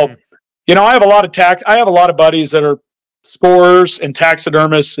 So, I have a lot of buddies that are scorers and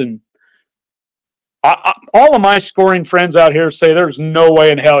taxidermists, and all of my scoring friends out here say there's no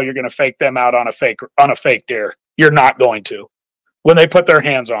way in hell you're going to fake them out on a fake deer. You're not going to when they put their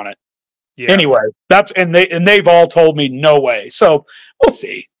hands on it. Yeah. Anyway, they've all told me no way. So we'll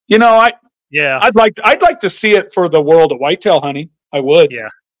see. I'd like to see it for the world of whitetail hunting. I would. Yeah.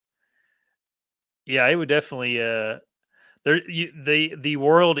 Yeah, it would definitely. The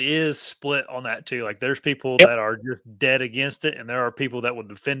world is split on that too. Like, there's people that are just dead against it, and there are people that would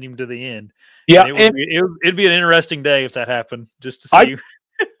defend him to the end. Yeah, it'd be an interesting day if that happened. Just to see.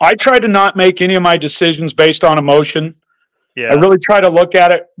 I try to not make any of my decisions based on emotion. Yeah, I really try to look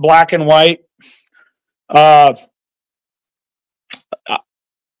at it black and white. I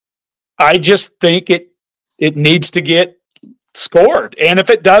just think it needs to get scored, and if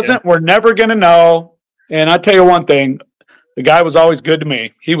it doesn't, we're never going to know. And I tell you one thing, the guy was always good to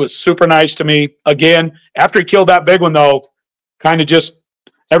me. He was super nice to me. Again, after he killed that big one, though,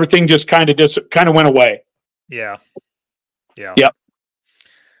 everything just kind of went away. Yeah. Yeah. Yep.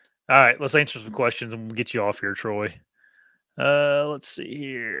 All right, let's answer some questions and we'll get you off here, Troy. Let's see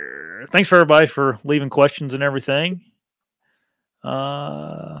here. Thanks for everybody for leaving questions and everything.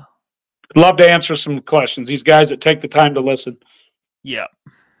 I'd love to answer some questions. These guys that take the time to listen. Yeah.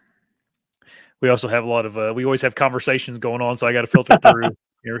 We also have a lot of, we always have conversations going on, so I got to filter through.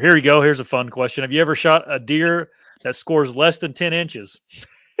 Here you go. Here's a fun question. Have you ever shot a deer that scores less than 10 inches?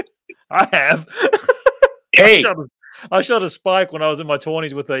 I have. Hey. I shot a spike when I was in my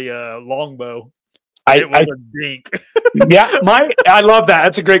 20s with a longbow. It was a dink. Yeah, I love that.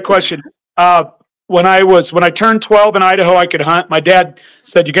 That's a great question. When I turned 12 in Idaho, I could hunt. My dad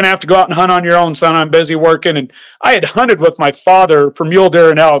said, "You're going to have to go out and hunt on your own, son. I'm busy working." And I had hunted with my father for mule deer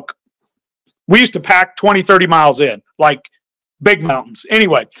and elk. We used to pack 20, 30 miles in, like big mountains.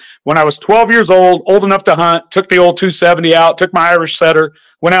 Anyway, when I was 12 years old enough to hunt, took the old 270 out, took my Irish setter,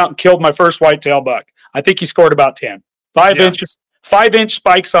 went out and killed my first whitetail buck. I think he scored about 10. 5-inch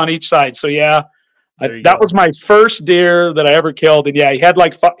spikes on each side. So yeah, that was my first deer that I ever killed. And yeah, he had 4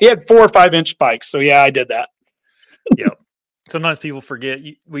 or 5-inch spikes. So yeah, I did that. Yep. Sometimes people forget.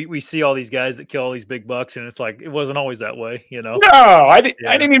 We see all these guys that kill all these big bucks, and it's like it wasn't always that way, No, I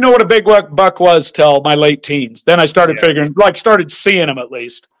didn't even know what a big buck was till my late teens. Then I started figuring, started seeing them at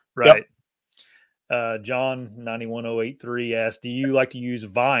least. Right. John 91083 asked, do you like to use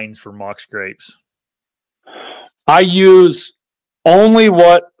vines for mock scrapes? I use only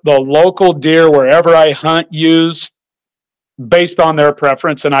what the local deer wherever I hunt use based on their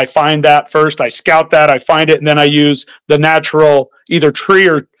preference. And I find that first. I scout that, I find it, and then I use the natural either tree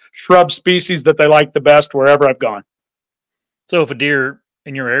or shrub species that they like the best wherever I've gone. So if a deer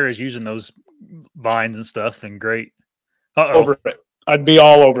in your area is using those vines and stuff, then great. Over it. I'd be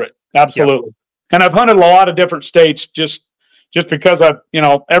all over it. Absolutely. Yep. And I've hunted a lot of different states just because I've,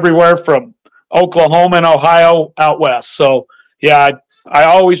 everywhere from Oklahoma and Ohio out west. So yeah, I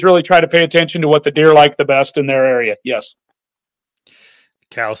always really try to pay attention to what the deer like the best in their area. Yes.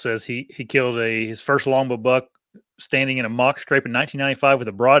 Cal says he killed his first longbow buck standing in a mock scrape in 1995 with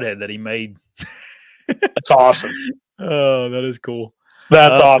a broadhead that he made. That's awesome. Oh, that is cool.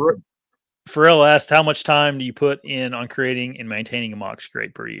 That's awesome. Pharrell asked, how much time do you put in on creating and maintaining a mock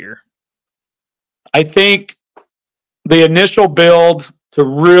scrape per year? I think the initial build to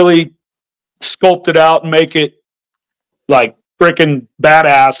really sculpt it out and make it like freaking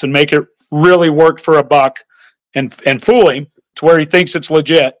badass and make it really work for a buck and fool him to where he thinks it's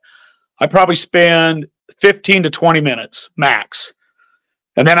legit, I probably spend 15 to 20 minutes max.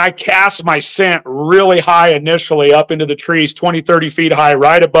 And then I cast my scent really high initially up into the trees, 20, 30 feet high,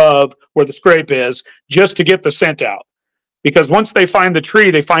 right above where the scrape is, just to get the scent out. Because once they find the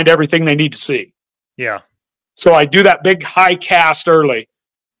tree, they find everything they need to see. Yeah. So I do that big high cast early.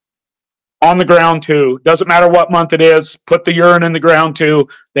 On the ground too. Doesn't matter what month it is. Put the urine in the ground too.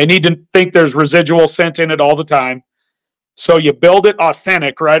 They need to think there's residual scent in it all the time. So you build it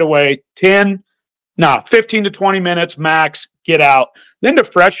authentic right away. 15 to 20 minutes max, get out. Then to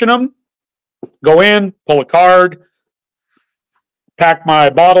freshen them, go in, pull a card, pack my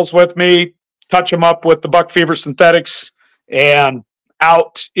bottles with me, touch them up with the Buck Fever synthetics, and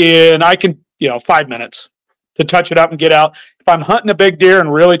out in, 5 minutes to touch it up and get out. If I'm hunting a big deer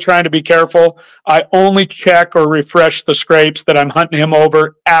and really trying to be careful, I only check or refresh the scrapes that I'm hunting him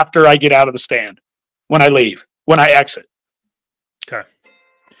over after I get out of the stand, when I leave, when I exit. Okay.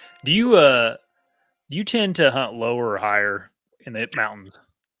 Do you tend to hunt lower or higher in the mountains?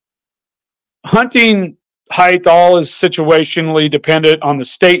 Hunting height all is situationally dependent on the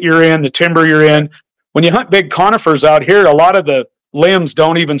state you're in, the timber you're in. When you hunt big conifers out here, a lot of the limbs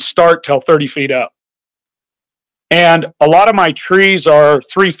don't even start till 30 feet up. And a lot of my trees are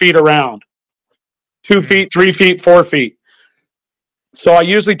 3 feet around, 2 feet, 3 feet, 4 feet. So I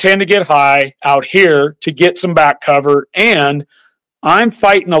usually tend to get high out here to get some back cover, and I'm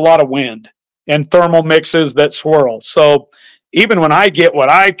fighting a lot of wind and thermal mixes that swirl. So even when I get what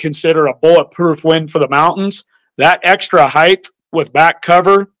I consider a bulletproof wind for the mountains, that extra height with back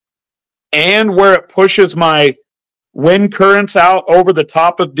cover and where it pushes my wind currents out over the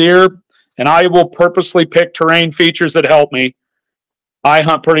top of deer, and I will purposely pick terrain features that help me, I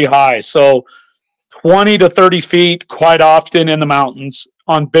hunt pretty high. So 20 to 30 feet quite often in the mountains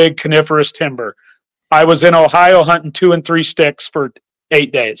on big coniferous timber. I was in Ohio hunting 2 and 3 sticks for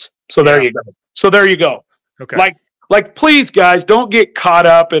 8 days. So there you go. Okay. Like, please, guys, don't get caught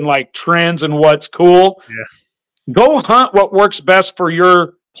up in like trends and what's cool. Yeah. Go hunt what works best for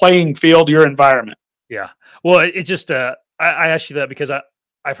your playing field, your environment. Yeah. Well, it's just I asked you that because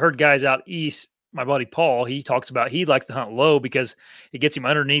I've heard guys out east. My buddy Paul, he talks about he likes to hunt low because it gets him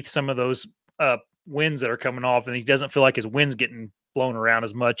underneath some of those winds that are coming off, and he doesn't feel like his wind's getting blown around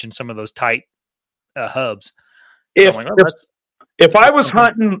as much in some of those tight hubs. If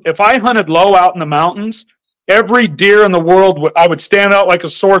I hunted low out in the mountains, every deer in the world I would stand out like a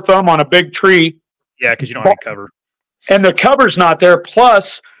sore thumb on a big tree. Yeah, because you don't have any cover, and the cover's not there.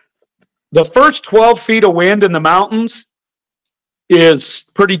 Plus, the first 12 feet of wind in the mountains is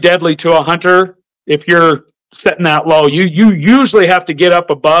pretty deadly to a hunter if you're setting that low. You usually have to get up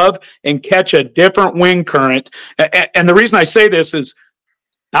above and catch a different wind current. And the reason I say this is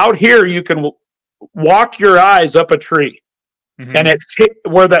out here you can walk your eyes up a tree. Mm-hmm. And it's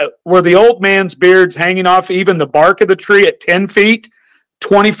where the old man's beard's hanging off even the bark of the tree at 10 feet,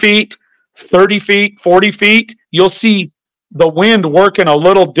 20 feet, 30 feet, 40 feet. You'll see the wind working a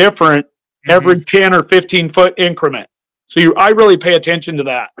little different every 10 or 15 foot increment. So I really pay attention to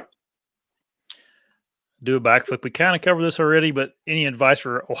that. Do a backflip. We kind of covered this already, but any advice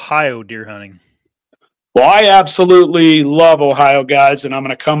for Ohio deer hunting? Well, I absolutely love Ohio, guys, and I'm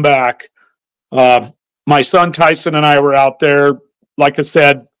going to come back. My son Tyson and I were out there, like I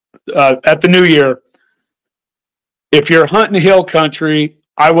said, at the New Year. If you're hunting hill country,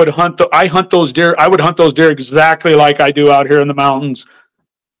 I hunt those deer. I would hunt those deer exactly like I do out here in the mountains.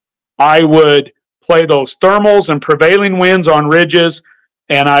 I would play those thermals and prevailing winds on ridges,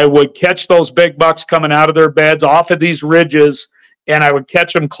 and I would catch those big bucks coming out of their beds off of these ridges, and I would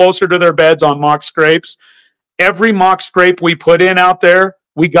catch them closer to their beds on mock scrapes. Every mock scrape we put in out there,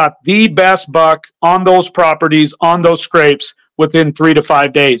 we got the best buck on those properties, on those scrapes within 3 to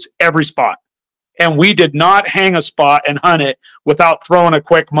 5 days, every spot. And we did not hang a spot and hunt it without throwing a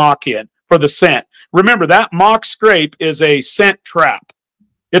quick mock in for the scent. Remember, that mock scrape is a scent trap.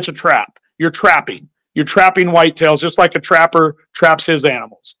 It's a trap. You're trapping. You're trapping whitetails just like a trapper traps his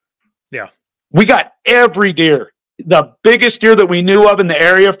animals. Yeah. We got every deer. The biggest deer that we knew of in the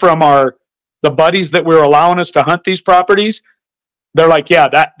area from the buddies that were allowing us to hunt these properties, they're like, yeah,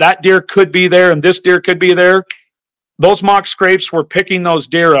 that deer could be there and this deer could be there. Those mock scrapes were picking those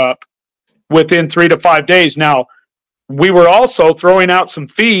deer up within 3 to 5 days. Now, we were also throwing out some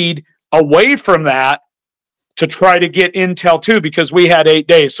feed away from that to try to get intel too, because we had 8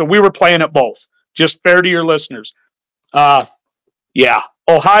 days. So we were playing at both. Just fair to your listeners. Yeah,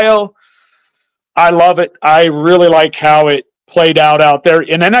 Ohio, I love it. I really like how it played out there.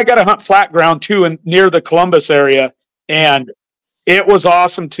 And then I got to hunt flat ground too, and near the Columbus area. And it was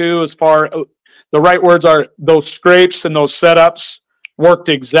awesome too, as far the right words are, those scrapes and those setups worked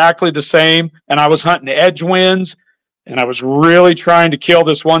exactly the same. And I was hunting edge winds, and I was really trying to kill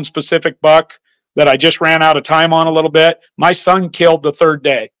this one specific buck that I just ran out of time on a little bit. My son killed the third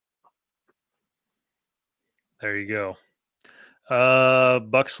day. There you go.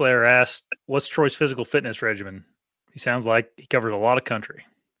 Buck Slayer asked, what's Troy's physical fitness regimen? He sounds like he covers a lot of country.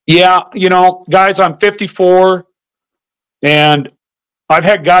 Yeah, guys, I'm 54, and I've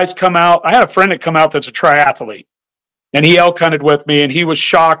had guys come out. I had a friend that come out that's a triathlete, and he elk hunted with me, and he was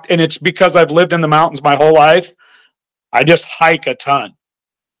shocked. And it's because I've lived in the mountains my whole life. I just hike a ton.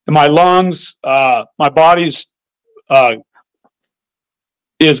 And my lungs, my body's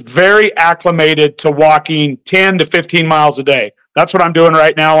is very acclimated to walking 10 to 15 miles a day. That's what I'm doing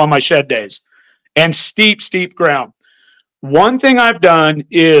right now on my shed days. And steep ground. One thing I've done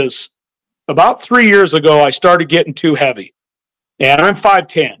is, about 3 years ago, I started getting too heavy. And I'm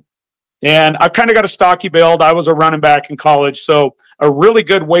 5'10". And I've kind of got a stocky build. I was a running back in college. So a really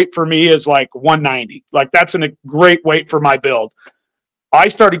good weight for me is like 190. Like, that's a great weight for my build. I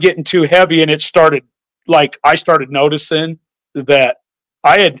started getting too heavy, and I started noticing that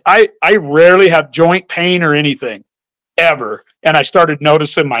I rarely have joint pain or anything ever. And I started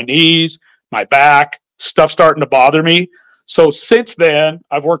noticing my knees, my back, stuff starting to bother me. So since then,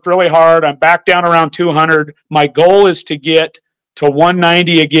 I've worked really hard. I'm back down around 200. My goal is to get to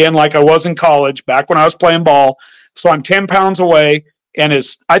 190 again, like I was in college, back when I was playing ball. So I'm 10 pounds away. And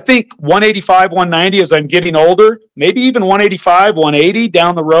I think 185, 190 as I'm getting older, maybe even 185, 180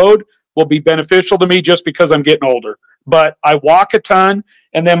 down the road will be beneficial to me just because I'm getting older. But I walk a ton.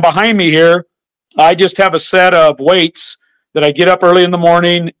 And then behind me here, I just have a set of weights that I get up early in the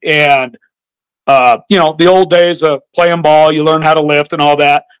morning. And, the old days of playing ball, you learn how to lift and all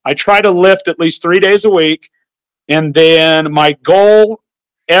that. I try to lift at least 3 days a week. And then my goal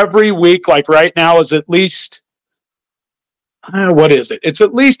every week, like right now, is at least, what is it? It's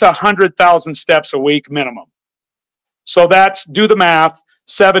at least 100,000 steps a week minimum. So that's, do the math,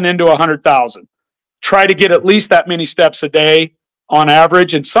 7 into 100,000. Try to get at least that many steps a day on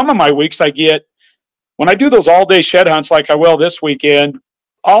average. And some of my weeks when I do those all-day shed hunts like I will this weekend,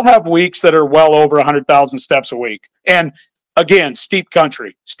 I'll have weeks that are well over 100,000 steps a week. And again, steep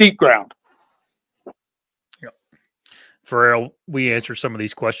country, steep ground. Yep. Pharrell, we answer some of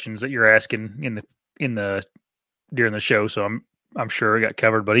these questions that you're asking during the show, so I'm sure it got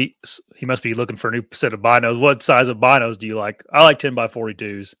covered. But he must be looking for a new set of binos. What size of binos do you like? I like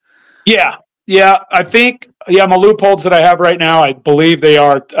 10x42s. Yeah, I think, my loopholes that I have right now, I think they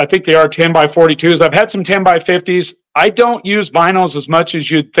are 10x42s. I've had some 10x50s. I don't use vinyls as much as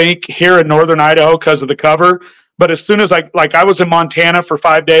you'd think here in northern Idaho because of the cover. But as soon as I was in Montana for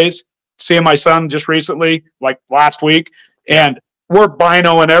 5 days, seeing my son just recently, like last week, and we're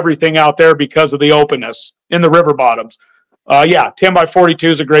binoing everything out there because of the openness in the river bottoms. 10x42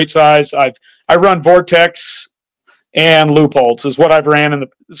 is a great size. I run Vortex and loopholes is what I've ran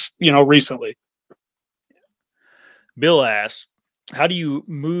recently. Bill asks, how do you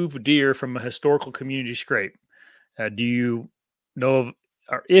move deer from a historical community scrape? Do you know of,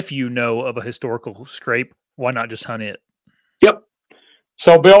 or if you know of a historical scrape, why not just hunt it? Yep.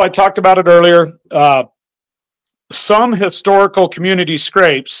 So Bill, I talked about it earlier. Some historical community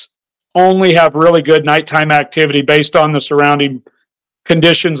scrapes only have really good nighttime activity based on the surrounding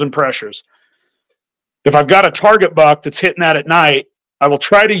conditions and pressures. If I've got a target buck that's hitting that at night, I will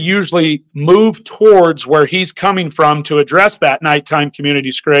try to usually move towards where he's coming from to address that nighttime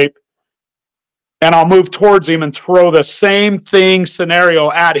community scrape. and I'll move towards him and throw the same thing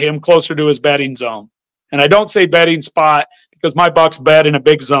scenario at him closer to his bedding zone. And I don't say bedding spot because my bucks bed in a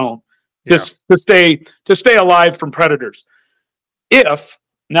big zone just to stay alive from predators.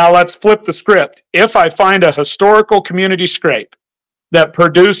 Now let's flip the script. If I find a historical community scrape that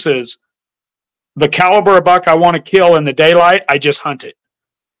produces the caliber of buck I want to kill in the daylight, I just hunt it.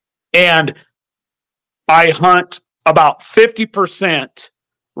 And I hunt about 50%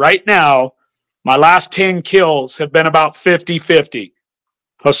 right now. My last 10 kills have been about 50-50.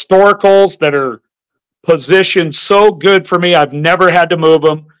 Historicals that are positioned so good for me, I've never had to move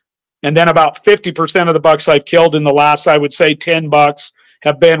them. And then about 50% of the bucks I've killed in the last, I would say 10 bucks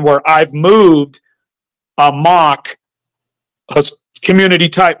have been where I've moved a community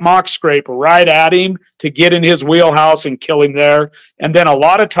type mock scrape right at him to get in his wheelhouse and kill him there. And then a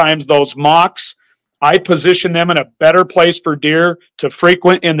lot of times those mocks, I position them in a better place for deer to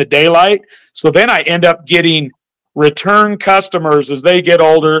frequent in the daylight. So then I end up getting return customers as they get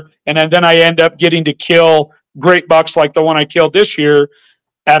older. And then I end up getting to kill great bucks like the one I killed this year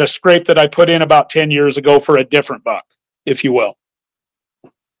at a scrape that I put in about 10 years ago for a different buck, if you will.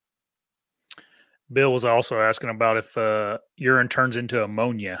 Bill was also asking about if urine turns into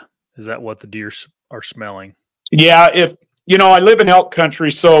ammonia. Is that what the deer are smelling? Yeah, I live in elk country,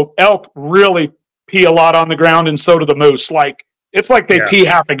 so elk really pee a lot on the ground, and so do the moose. It's like they pee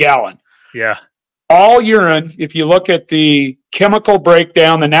half a gallon. Yeah. All urine, if you look at the chemical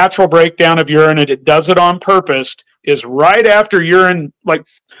breakdown, the natural breakdown of urine, and it does it on purpose, is right after urine.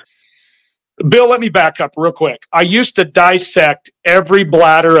 Bill, let me back up real quick. I used to dissect every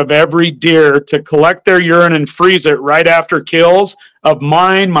bladder of every deer to collect their urine and freeze it right after kills of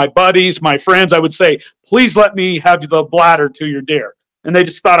mine, my buddies, my friends. I would say, please let me have the bladder to your deer. And they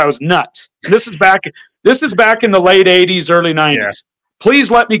just thought I was nuts. This is back in the late 80s, early 90s. Yeah.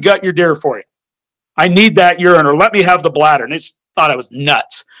 Please let me gut your deer for you. I need that urine, or let me have the bladder. And they just thought I was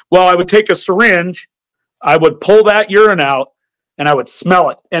nuts. Well, I would take a syringe, I would pull that urine out, and I would smell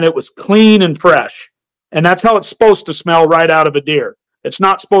it, and it was clean and fresh. And that's how it's supposed to smell right out of a deer. It's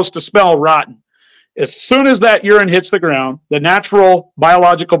not supposed to smell rotten. As soon as that urine hits the ground, the natural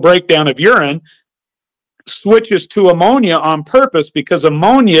biological breakdown of urine switches to ammonia on purpose, because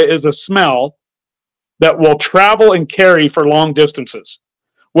ammonia is a smell that will travel and carry for long distances,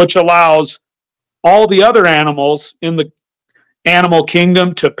 which allows all the other animals in the animal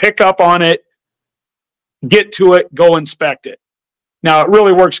kingdom to pick up on it, get to it, go inspect it. Now, it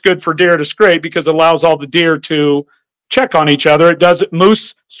really works good for deer to scrape because it allows all the deer to check on each other. It does it.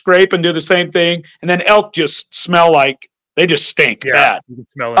 Moose scrape and do the same thing. And then elk just smell like they just stink bad. You can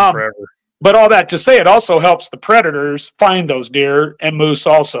smell them forever. But all that to say, it also helps the predators find those deer, and moose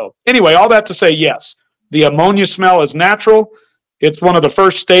also. Anyway, all that to say, yes, the ammonia smell is natural. It's one of the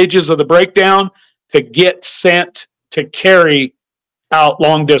first stages of the breakdown to get scent to carry out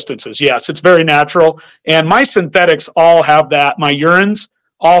long distances. Yes, it's very natural. And my synthetics all have that. My urines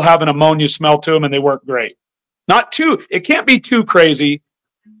all have an ammonia smell to them, and they work great. It can't be too crazy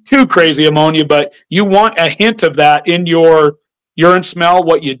ammonia, but you want a hint of that in your urine smell.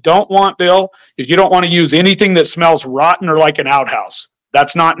 What you don't want, Bill, is you don't want to use anything that smells rotten or like an outhouse.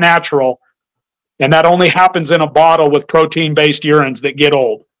 That's not natural. And that only happens in a bottle with protein-based urines that get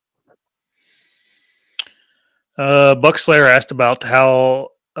old. Buck Slayer asked about how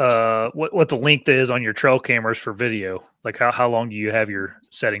what the length is on your trail cameras for video. Like how long do you have your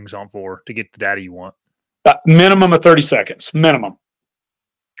settings on for to get the data you want? Minimum of 30 seconds, minimum.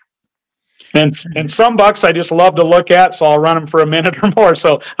 And some bucks I just love to look at, so I'll run them for a minute or more.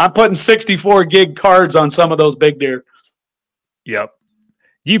 So I'm putting 64 gig cards on some of those big deer. Yep.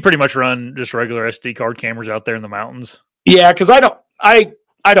 Do you pretty much run just regular SD card cameras out there in the mountains? Yeah, because I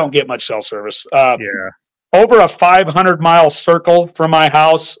don't get much cell service. Over a 500-mile circle from my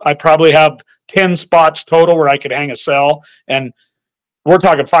house, I probably have 10 spots total where I could hang a cell. And we're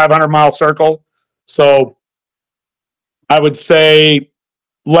talking 500-mile circle. So I would say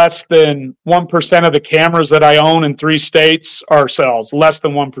less than 1% of the cameras that I own in 3 states are cells, less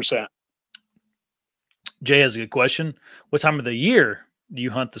than 1%. Jay has a good question. What time of the year do you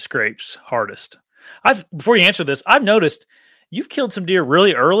hunt the scrapes hardest? Before you answer this, I've noticed you've killed some deer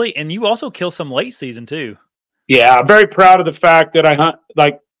really early, and you also kill some late season too. Yeah, I'm very proud of the fact that I hunt.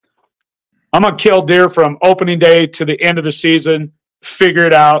 I'm going to kill deer from opening day to the end of the season, figure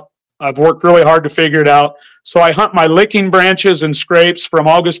it out. I've worked really hard to figure it out. So I hunt my licking branches and scrapes from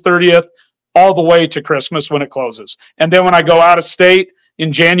August 30th all the way to Christmas when it closes. And then when I go out of state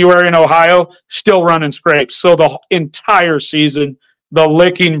in January in Ohio, still running scrapes. So the entire season, the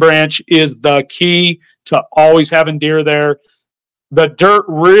licking branch is the key to always having deer there. the dirt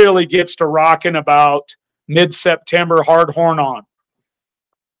really gets to rocking about mid-September, hard horn on.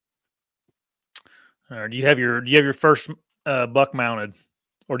 Do you have your first buck mounted,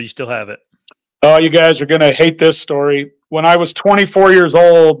 or do you still have it? Oh, you guys are going to hate this story. When I was 24 years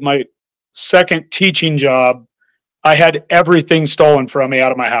old, my second teaching job, I had everything stolen from me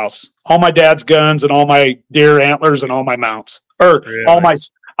out of my house. All my dad's guns and all my deer antlers and all my mounts. Really?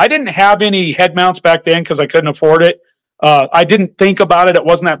 I didn't have any head mounts back then because I couldn't afford it. I didn't think about it. It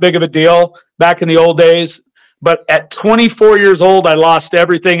wasn't that big of a deal back in the old days. But at 24 years old, I lost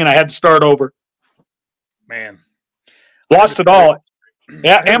everything and I had to start over. Man. Lost it all.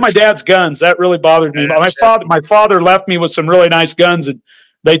 Yeah, and my dad's guns. That really bothered me. My father left me with some really nice guns, and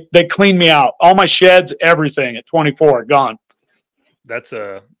they cleaned me out. All my sheds, everything at 24, gone. That's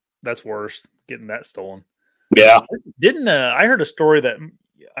worse, getting that stolen. Yeah. Didn't I heard a story that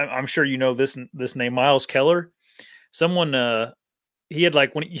I'm sure you know this name, Miles Keller. Someone he had,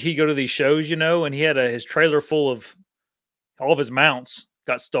 like, when he go to these shows, and he had his trailer full of all of his mounts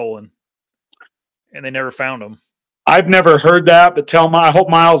got stolen, and they never found them. I've never heard that, but I hope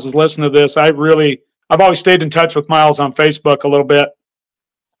Miles is listening to this. I've always stayed in touch with Miles on Facebook a little bit.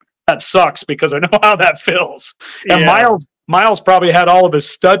 That sucks because I know how that feels. And Miles probably had all of his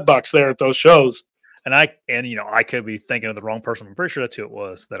stud bucks there at those shows. And I could be thinking of the wrong person. I'm pretty sure that's who it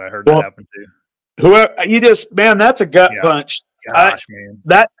was that I heard that happen to. Whoever, that's a gut punch. Gosh, man.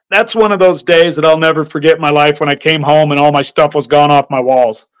 That's one of those days that I'll never forget in my life when I came home and all my stuff was gone off my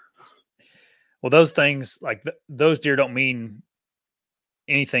walls. Well, those things, like those deer don't mean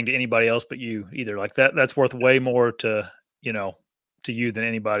anything to anybody else but you either. Like that's worth way more to you than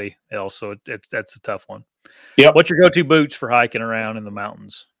anybody else. So that's a tough one. Yeah. What's your go-to boots for hiking around in the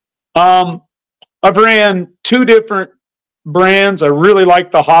mountains? I've ran two different brands. I really like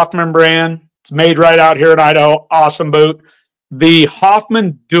the Hoffman brand. It's made right out here in Idaho. Awesome boot. The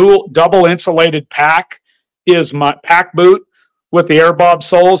Hoffman double insulated pack is my pack boot with the air bob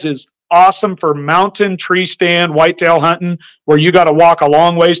soles is awesome for mountain, tree stand, whitetail hunting, where you got to walk a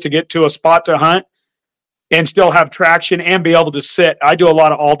long ways to get to a spot to hunt and still have traction and be able to sit. I do a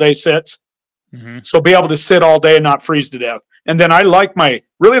lot of all-day sits. Mm-hmm. So be able to sit all day and not freeze to death. And then I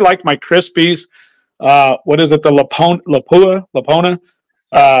really like my Crispies. What is it? The Lapona.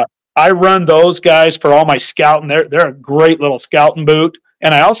 I run those guys for all my scouting. They're a great little scouting boot.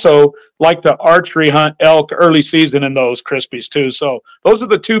 And I also like to archery hunt elk early season in those Crispies too. So those are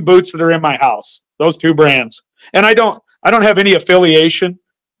the two boots that are in my house, those two brands. And I don't have any affiliation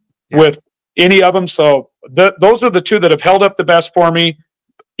with any of them. So those are the two that have held up the best for me,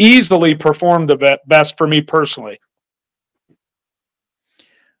 easily performed the best for me personally.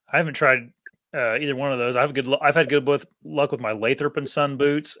 I haven't tried either one of those. I've had good luck with my Lathrop and Son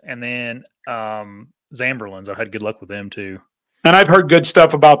boots, and then Zamberlins. I've had good luck with them too. And I've heard good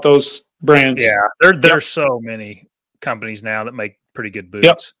stuff about those brands. Yeah, there's so many companies now that make pretty good boots.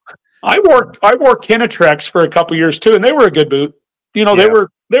 Yep. I wore Kenetrex for a couple years too, and they were a good boot.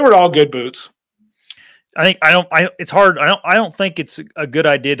 They were all good boots. It's hard. I don't think it's a good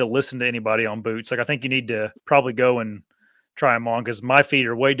idea to listen to anybody on boots. Like, I think you need to probably go and try them on, because my feet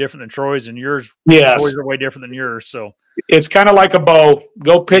are way different than Troy's, and yours. Yes. Troy's are way different than yours. So it's kind of like a bow.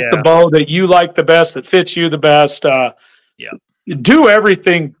 Go pick the bow that you like the best, that fits you the best. Do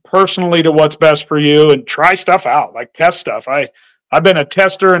everything personally to what's best for you, and try stuff out, like test stuff. I've been a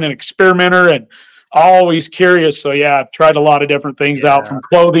tester and an experimenter and always curious. So I've tried a lot of different things out, from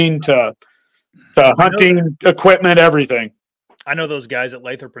clothing to hunting equipment, everything. I know those guys at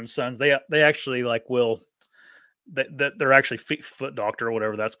Lathrop and Sons. They actually they're actually foot doctor or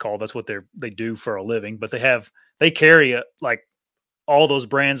whatever that's called. That's what they do for a living. But they carry all those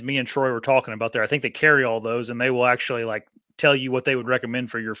brands me and Troy were talking about there. I think they carry all those, and they will actually tell you what they would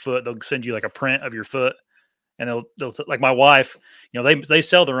recommend for your foot. They'll send you a print of your foot, and they'll like my wife, they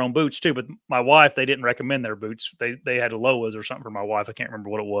sell their own boots too, but my wife, they didn't recommend their boots. They had Aloas or something for my wife. I can't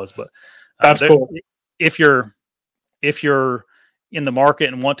remember what it was, but that's cool. If you're in the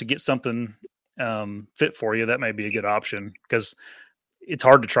market and want to get something fit for you, that may be a good option, because it's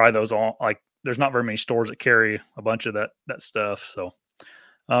hard to try those on. There's not very many stores that carry a bunch of that stuff. So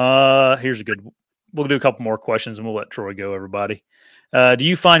we'll do a couple more questions and we'll let Troy go, everybody. Do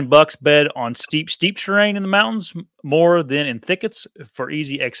you find bucks bed on steep terrain in the mountains more than in thickets for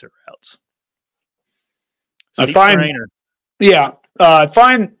easy exit routes? I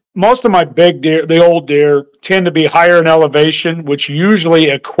find most of my big deer, the old deer, tend to be higher in elevation, which usually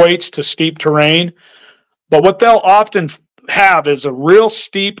equates to steep terrain. But what they'll often have is a real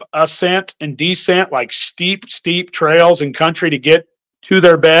steep ascent and descent, like steep trails and country to get to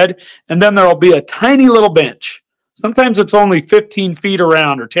their bed. And then there'll be a tiny little bench. sometimes it's only 15 feet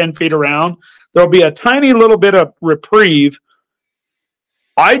around or 10 feet around. There'll be a tiny little bit of reprieve.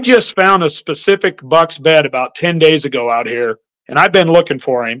 I just found a specific buck's bed about 10 days ago out here, and I've been looking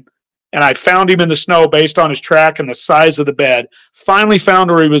for him. And I found him in the snow based on his track and the size of the bed. Finally found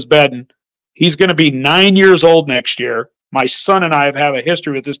where he was bedding. He's going to be 9 years old next year. My son and I have had a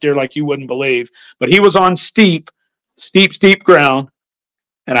history with this deer like you wouldn't believe. But he was on steep ground.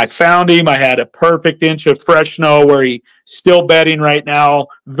 And I found him. I had a perfect inch of fresh snow where he's still bedding right now,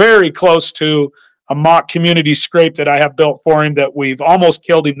 very close to a mock community scrape that I have built for him that we've almost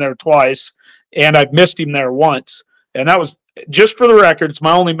killed him there twice. And I've missed him there once. And that was, just for the record, it's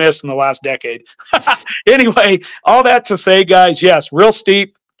my only miss in the last decade. Anyway, all that to say, guys, yes, real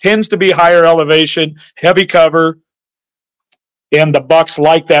steep, tends to be higher elevation, heavy cover. And the bucks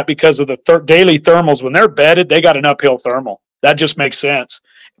like that because of the daily thermals. When they're bedded, they got an uphill thermal. That just makes sense.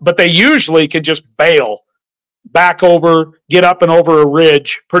 But they usually can just bail, back over, get up and over a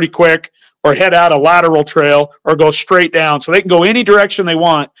ridge pretty quick, or head out a lateral trail, or go straight down. So they can go any direction they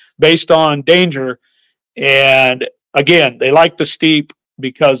want based on danger. And again, they like the steep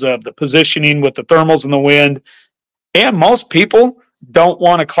because of the positioning with the thermals and the wind. And most people don't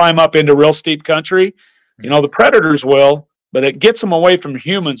want to climb up into real steep country. You know, the predators will, but it gets them away from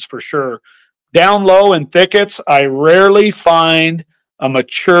humans for sure. Down low in thickets, I rarely find a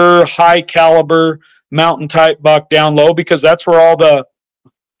mature, high caliber mountain type buck down low because that's where all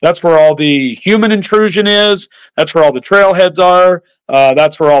the human intrusion is. That's where all the trailheads are.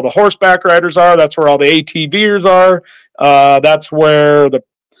 That's where all the horseback riders are. That's where all the ATVers are. That's where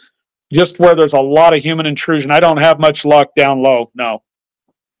where there's a lot of human intrusion. I don't have much luck down low. No.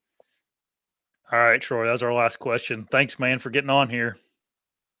 All right, Troy, that was our last question. Thanks, man, for getting on here.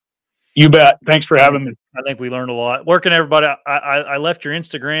 You bet. Thanks for having me. I think we learned a lot. Where can everybody? I left your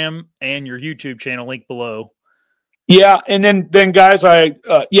Instagram and your YouTube channel link below. Yeah, and then guys,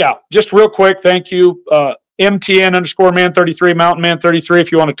 just real quick, thank you. MTN_man33, Mountain Man 33.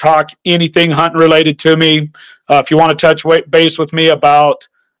 If you want to talk anything hunting related to me, if you want to touch base with me about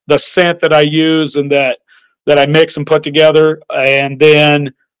the scent that I use and that I mix and put together, and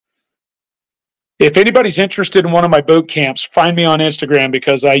then if anybody's interested in one of my boot camps, find me on Instagram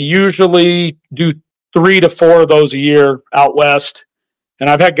because I usually do 3 to 4 of those a year out west. And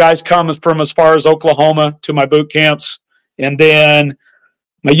I've had guys come from as far as Oklahoma to my boot camps. And then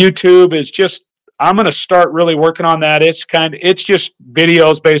my YouTube is just, I'm going to start really working on that. It's just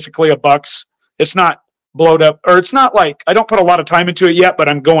videos basically of bucks. It's not blowed up, or it's not like, I don't put a lot of time into it yet, but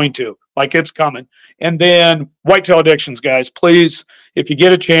I'm going to. Like, it's coming. And then Whitetail Addictions, guys, please, if you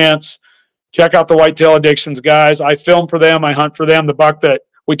get a chance, check out the Whitetail Addictions guys. I film for them. I hunt for them. The buck that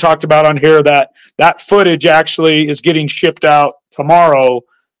we talked about on here, that footage actually is getting shipped out tomorrow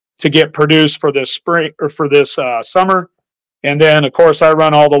to get produced for this spring or for this summer. And then, of course, I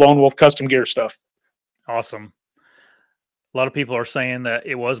run all the Lone Wolf custom gear stuff. Awesome. A lot of people are saying that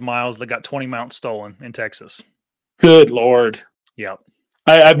it was Miles that got 20 mounts stolen in Texas. Good Lord. Yep.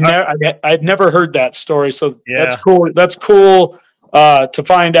 I've never heard that story. So yeah. That's cool. That's cool. To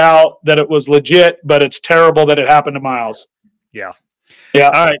find out that it was legit, but it's terrible that it happened to Miles. Yeah. Yeah.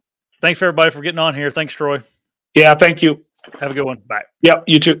 All right. Thanks for everybody for getting on here. Thanks, Troy. Yeah. Thank you. Have a good one. Bye. Yep.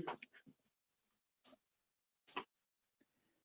 You too.